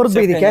 ಸ್ವಿಫ್ಟ್ ಇಂಜಿನ್ ಬರುತ್ತೆ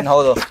ಬೈ ಇದಕ್ಕೆ.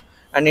 ಹೌದು.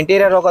 ಅಂಡ್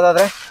ಇಂಟೀರಿಯರ್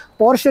ಹೋಗೋದಾದ್ರೆ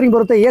ಪವರ್ ಸ್ಟೀರಿಂಗ್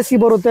ಬರುತ್ತೆ, AC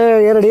ಬರುತ್ತೆ,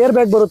 2 ಏರ್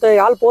ಬ್ಯಾಗ್ ಬರುತ್ತೆ,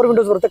 ಆಲ್ ಪವರ್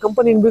ವಿಂಡೋಸ್ ಬರುತ್ತೆ,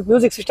 ಕಂಪನಿ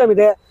ಮ್ಯೂಸಿಕ್ ಸಿಸ್ಟಮ್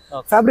ಇದೆ,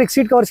 ಫ್ಯಾಬ್ರಿಕ್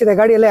ಸೀಟ್ ಕವರ್ಸ್ ಇದೆ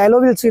ಗಾಡಿಯಲ್ಲಿ, ಅಲೋ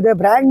ವೀಲ್ಸ್ ಇದೆ,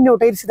 ಬ್ರ್ಯಾಂಡ್ ನ್ಯೂ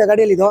ಟೈರ್ಸ್ ಇದೆ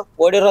ಗಾಡಿಯಲ್ಲಿ. ಇದು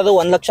ಓಡಿರೋದು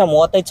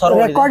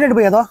 1,35,000 ರೆಕಾರ್ಡೆಡ್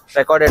ಬೈ. ಅದು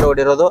ರೆಕಾರ್ಡೆಡ್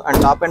ಓಡಿರೋದು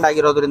ಅಂಡ್ ಟಾಪ್ ಎಂಡ್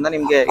ಆಗಿರೋದ್ರಿಂದ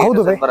ನಿಮ್ಗೆ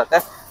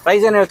ಬರುತ್ತೆ.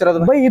 ಪ್ರೈಸ್ ಏನ್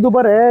ಹೇಳ್ತಿರೋದು ಬೈ? ಇದು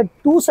ಬರೇ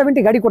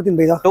 270 ಗಾಡಿ ಕೊಡ್ತೀನಿ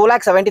ಬೈ. ಇದು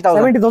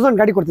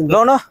 2,70,000 ಗಾಡಿ ಕೊಡ್ತೀನಿ.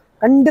 ಲೋನು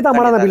ಖಂಡಿತ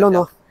ಮಾಡೋಣ ಬೈ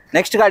ಲೋನು.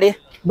 ನೆಕ್ಸ್ಟ್ ಗಾಡಿ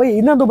ಬೈ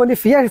ಇನ್ನೊಂದು ಬಂದು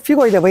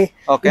ಫಿಗೋ ಇದೆ ಬೈ.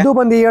 ಇದು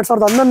ಬಂದು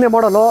 2011ನೇ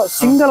ಮಾಡಲು,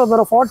 single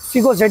owner, Ford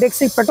Figo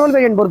ZXC petrol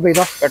variant ಬರುತ್ತೆ ಬೈ.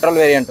 ಇದು ಪೆಟ್ರೋಲ್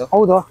ವೇರಿಯಂಟ್.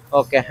 ಹೌದು.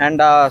 Okay,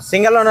 and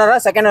single owner,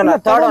 second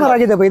owner, third owner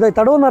ಆಗಿದೆ ಬೈ. ಇದು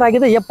ಥರ್ಡ್ ಓನರ್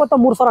ಆಗಿದೆ,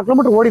 73,000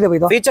 ಕಿಲೋಮೀಟರ್ ಓಡಿದೆ ಬೈ.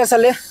 ಇದು ಫೀಚರ್ಸ್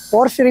ಅಲ್ಲಿ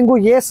power steering,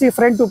 AC,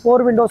 front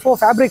power Windows,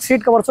 fabric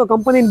seat covers,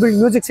 company build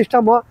music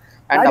system,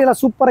 ಗಾಡಿ ಎಲ್ಲ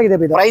ಸೂಪರ್ ಆಗಿದೆ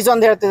ಬೈ. ಪ್ರೈಸ್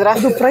ಒಂದು ಹೇಳ್ತಿದ್ರಾ?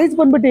 ಇದು ಪ್ರೈಸ್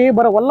ಬಂದ್ಬಿಟ್ಟು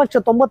ಬರೋ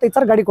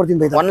 1,95,000 ಗಾಡಿ ಕೊಡ್ತೀನಿ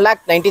ಬೈ.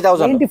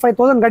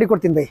 1,90,000 ಗಾಡಿ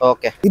ಕೊಡ್ತೀನಿ ಬೈ.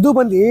 ಓಕೆ, ಇದು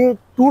ಬಂದು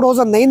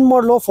 2009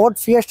 ಮಾಡಲು, Ford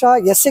fiesta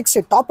SX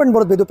top end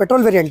ಬರುತ್ತೆ. ಇದು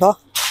petrol variant.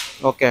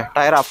 Okay,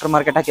 tyre after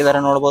market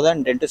ಹಾಕಿದ್ದಾರೆ ನೋಡಬಹುದು.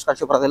 ಅಂಡ್ ಡೆಂಟು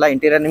ಸ್ಕ್ರಾಚ್ ಬರೋದಿಲ್ಲ.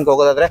 ಇಂಟೀರಿಯರ್ ನಿಮ್ಗೆ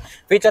ಹೋಗೋದಾದ್ರೆ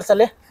ಫೀಚರ್ಸ್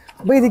ಅಲ್ಲಿ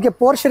ಬೈ ಇದಕ್ಕೆ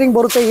ಪವರ್ ಸ್ಟೀರಿಂಗ್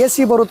ಬರುತ್ತೆ,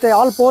 AC ಬರುತ್ತೆ,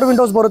 ಆಲ್ ಪವರ್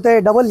ವಿಂಡೋಸ್ ಬರುತ್ತೆ,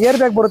 ಡಬಲ್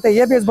ಏರ್ ಬ್ಯಾಗ್ ಬರುತ್ತೆ,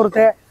 ABS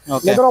ಬರುತ್ತೆ,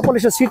 ಲೆದರ್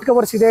ಪಾಲಿಶ್ ಸೀಟ್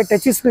ಕವರ್ಸ್ ಇದೆ,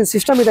 ಟಚ್ ಸ್ಕ್ರೀನ್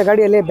ಸಿಸ್ಟಮ್ ಇದೆ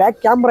ಗಾಡಿಯಲ್ಲಿ, ಬ್ಯಾಕ್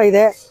ಕ್ಯಾಮ್ರಾ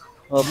ಇದೆ.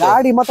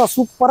 ಗಾಡಿ ಮಾತ್ರ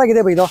ಸೂಪರ್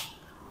ಆಗಿದೆ ಬೈ. ಇದು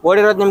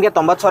ಓಡಿರೋದು ನಿಮ್ಗೆ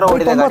 90,000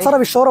 ಓಡಿದೆ.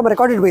 90,000 ಶೋರೂಮ್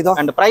ರೆಕಾರ್ಡೆಡ್ ಬೈ. ಇದು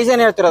ಅಂಡ್ ಪ್ರೈಸ್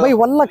ಏನ್ ಹೇಳ್ತಿರೋದು? ಬೈ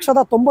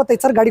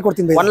 1,95,000 ಗಾಡಿ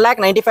ಕೊಡ್ತೀನಿ ಬೈ.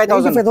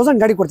 1,95,000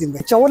 ಗಾಡಿ ಕೊಡ್ತೀನಿ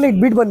ಬೈ. ಚವರ್ಲೈಟ್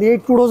ಬೀಟ್ ಬಂದು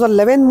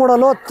 2011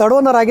 ಮಾಡಲು, ಥರ್ಡ್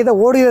ಓನರ್ ಆಗಿದೆ,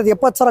 ಓಡಿರೋದು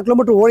 70,000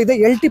 ಕಿಲೋಮೀಟರ್ ಓಡಿದೆ,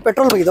 LT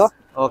ಪೆಟ್ರೋಲ್ ಬೈ. ಇದು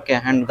ಓಕೆ,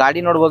 ಅಂಡ್ ಗಾಡಿ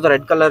ನೋಡಬಹುದು,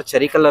 ರೆಡ್ ಕಲರ್,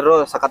 ಚೆರಿ ಕಲರ್,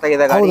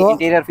 ಸಖತ್ತಾಗಿದೆ ಗಾಡಿ.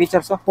 ಇಂಟೀರಿಯರ್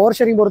ಫೀಚರ್ಸ್ ಪವರ್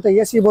ಸ್ಟೀರಿಂಗ್ ಬರುತ್ತೆ,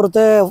 AC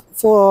ಬರುತ್ತೆ,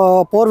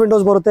 ಪವರ್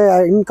ವಿಂಡೋಸ್ ಬರುತ್ತೆ,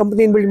 ಇನ್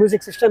ಕಂಪನಿ ಬಿಲ್ಡ್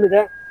ಮ್ಯೂಸಿಕ್ ಸಿಸ್ಟಮ್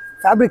ಇದೆ,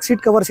 ಫ್ಯಾಬ್ರಿಕ್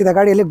ಸೀಟ್ ಕವರ್ಸ್ ಇದೆ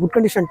ಗಾಡಿಯಲ್ಲಿ, ಗುಡ್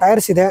ಕಂಡೀಷನ್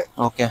ಟೈರ್ಸ್ ಇದೆ.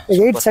 ಓಕೆ,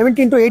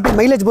 17 to 18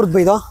 ಮೈಲೇಜ್ ಬರುತ್ತೆ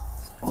ಬೈ. ಇದು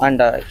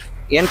ಅಂಡ್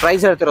ಏನ್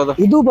ಪ್ರೈಸ್ ಹೇಳ್ತಿರೋದು?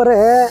 ಇದು ಬರೇ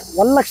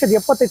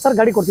 1,75,000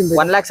 ಗಾಡಿ ಕೊಡ್ತೀನಿ ಬೈ.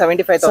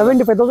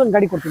 1,75,000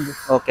 ಗಾಡಿ ಕೊಡ್ತೀನಿ ಬೈ.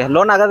 ಓಕೆ,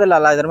 ಲೋನ್ ಆಗೋದಿಲ್ಲ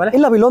ಅಲ್ಲ ಇದ್ರ ಮೇಲೆ?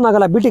 ಇಲ್ಲ ಬೈ, ಲೋನ್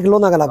ಆಗಲ್ಲ, BTಗೆ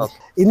ಲೋನ್ ಆಗಲ್ಲ ಬೈ.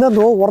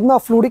 ಇನ್ನೊಂದು ವರ್ನಾ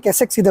ಫ್ಲೂಡಿಕ್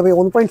SX ಇದೆ ಬೈ,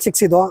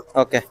 1.6 ಇದು.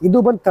 ಓಕೆ,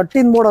 ಇದು ಬಂದು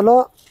 13 ಮಾಡಲು,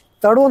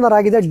 ಥರ್ಡ್ ಓನರ್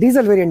ಆಗಿದೆ,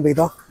 ಡೀಸೆಲ್ ವೇರಿಯಂಟ್ ಬೈ.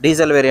 ಇದು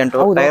ಡೀಸೆಲ್ ವೇರಿಯಂಟ್.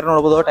 ಟೈರ್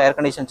ನೋಡಬಹುದು, ಟೈರ್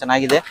ಕಂಡೀಷನ್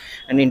ಚೆನ್ನಾಗಿದೆ.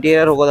 ಅಂಡ್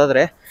ಇಂಟೀರಿಯರ್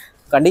ಹೋಗೋದಾದ್ರೆ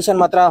ಕಂಡೀಷನ್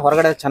ಮಾತ್ರ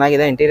ಹೊರಗಡೆ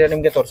ಚೆನ್ನಾಗಿದೆ. ಇಂಟೀರಿಯರ್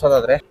ನಿಮಗೆ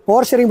ತೋರಿಸೋದಾದ್ರೆ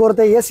ಪವರ್ ಶೇರಿಂಗ್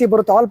ಬರುತ್ತೆ, AC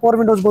ಬರುತ್ತೆ, ಆಲ್ ಪವರ್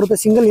ವಿಂಡೋಸ್ ಬರುತ್ತೆ,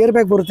 ಸಿಂಗಲ್ ಏರ್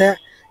ಬ್ಯಾಗ್ ಬರುತ್ತೆ,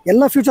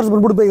 ಎಲ್ಲ ಫೀಚರ್ಸ್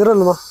ಬಂದ್ಬಿಟ್ಟು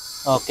ಇರಲ್ವಾ.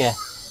 ಓಕೆ,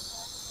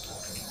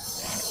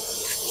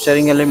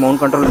 ಸ್ಟೇರಿಂಗ್ ಅಲ್ಲಿ ಮೌಂಟ್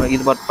ಕಂಟ್ರೋಲ್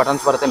ಇದು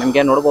ಬಟನ್ಸ್ ಬರುತ್ತೆ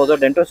ನಿಮಗೆ. ನೋಡಬಹುದು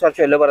ಡೆಂಟಲ್ ಸ್ಕ್ರಾಚ್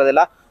ಎಲ್ಲೂ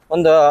ಬರೋದಿಲ್ಲ.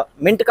 ಒಂದು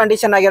ಮಿಂಟ್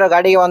ಕಂಡೀಷನ್ ಆಗಿರೋ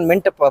ಗಾಡಿಗೆ ಒಂದು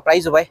ಮಿಂಟ್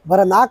ಪ್ರೈಸ್ ಬೈ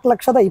ಬರ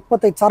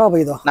 4,25,000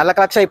 ಬೈ. ಇದು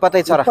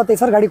 4,25,000.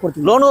 25,000 ಗಾಡಿ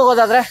ಕೊಡ್ತೀವಿ. ಲೋನ್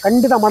ಹೋಗೋದಾದ್ರೆ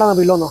ಖಂಡಿತ ಮಾಡೋಣ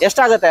ಬೈ. ಲೋನ್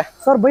ಎಷ್ಟಾಗುತ್ತೆ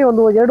ಸರ್ ಬೈ?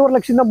 ಒಂದು 2.5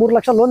 ಲಕ್ಷದಿಂದ 3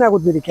 ಲಕ್ಷ ಲೋನ್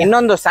ಆಗುತ್ತೆ ಇದಕ್ಕೆ.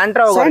 ಇನ್ನೊಂದು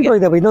ಸ್ಯಾಂಟ್ರೋ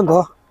ಇದೆ ಬೈ. ಇನ್ನೊಂದು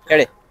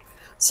ಹೇಳಿ.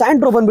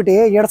 ಸ್ಯಾಂಟ್ರೋ ಬಂದ್ಬಿಟ್ಟು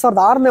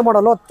 2006ನೇ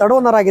ಮಾಡಲು ತರ್ಡ್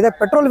ಓನರ್ ಆಗಿದೆ.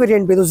 ಪೆಟ್ರೋಲ್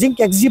ವೇರಿಯಂಟ್ ಇದು. ಜಿಂಕ್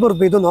XG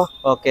ಬರುತ್ತೆ ಇದನ್ನು.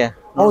 ಓಕೆ,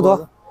 ಹೌದು.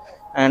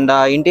 ಅಂಡ್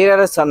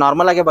ಇಂಟೀರಿಯರ್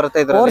ನಾರ್ಮಲ್ ಆಗಿ ಬರುತ್ತೆ.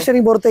 ಪವರ್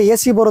ಶೇರಿಂಗ್ ಬರುತ್ತೆ,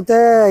 AC ಬರುತ್ತೆ,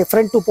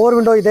 ಫ್ರಂಟ್ ಪವರ್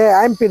ವಿಂಡೋ ಇದೆ,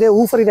 ಆಂಪ್ ಇದೆ,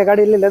 ಊಫರ್ ಇದೆ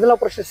ಗಾಡಿಯಲ್ಲಿ, ಲೆದರ್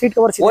ಆಪರೇಷನ್ ಸೀಟ್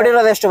ಕವರ್ಸ್ ಇದೆ.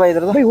 ಓಡಿರೋದು ಎಷ್ಟು ಬೈ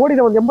ಇದ್ರದ್ದು? ಬೈ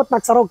ಓಡಿದೆ ಒಂದು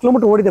 84,000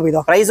 ಕಿಲೋಮೀಟರ್ ಓಡಿದೆ ಬೈ.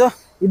 ಇದು ಪ್ರೈಸ್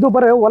ಇದು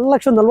ಬರೀ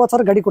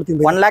 1,40,000 ಗಾಡಿ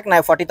ಕೊಡ್ತೀನಿ.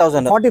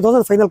 1,40,000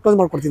 40,000 ಫೈನಲ್ ಕ್ಲೋಸ್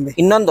ಮಾಡ್ಕೊಡ್ತೀನಿ.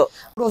 ಇನ್ನೊಂದು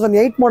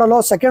 2008 ಮಾಡಲು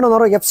second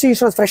owner, FC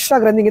insurance fresh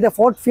ಆಗಿ ರನ್ನಿಂಗ್ ಇದೆ.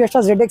 Ford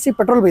fiesta ZXC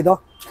petrol by. ಇದು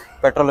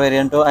ಪೆಟ್ರೋಲ್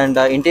ವೇರಿಯಂಟ್. ಅಂಡ್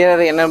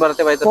ಇಂಟೀರಿಯರ್ ಏನೇನು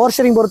ಬರುತ್ತೆ ಬೈ? ಪವರ್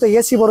ಶೇರಿಂಗ್ ಬರುತ್ತೆ,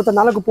 AC ಬರುತ್ತೆ,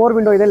 4 ಪವರ್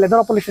ವಿಂಡೋ ಇದೆ,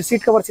 ಲೆದರ್ ಆಪರೇಷನ್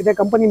ಸೀಟ್ ಕವರ್ಸ್ ಇದೆ,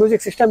 ಕಂಪನಿ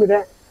ಮ್ಯೂಸಿಕ್ ಸಿಸ್ಟಮ್ ಇದೆ,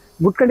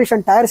 ಗುಡ್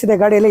ಕಂಡೀಷನ್ ಟೈರ್ಸ್ ಇದೆ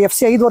ಗಾಡಿಯಲ್ಲಿ. FC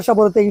 5 ವರ್ಷ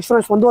ಬರುತ್ತೆ,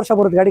 ಇನ್ಶೂರೆನ್ಸ್ 1 ವರ್ಷ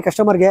ಬರುತ್ತೆ ಗಾಡಿ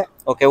ಕಸ್ಟಮರ್ಗೆ.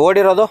 ಓಕೆ,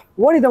 ಓಡಿರೋದು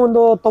ಓಡಿದೆ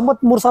ಒಂದು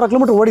 93,000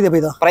 ಕಿಲೋಮೀಟರ್ ಓಡಿದೆ ಬೈ.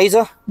 ಇದು ಪ್ರೈಸ್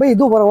ಬೈ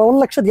ಇದು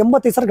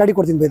 1,85,000 ಗಾಡಿ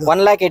ಕೊಡ್ತೀನಿ ಬೈ.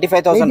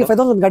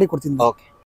 1,85,000 ಗಾಡಿ ಕೊಡ್ತೀನಿ. ಓಕೆ,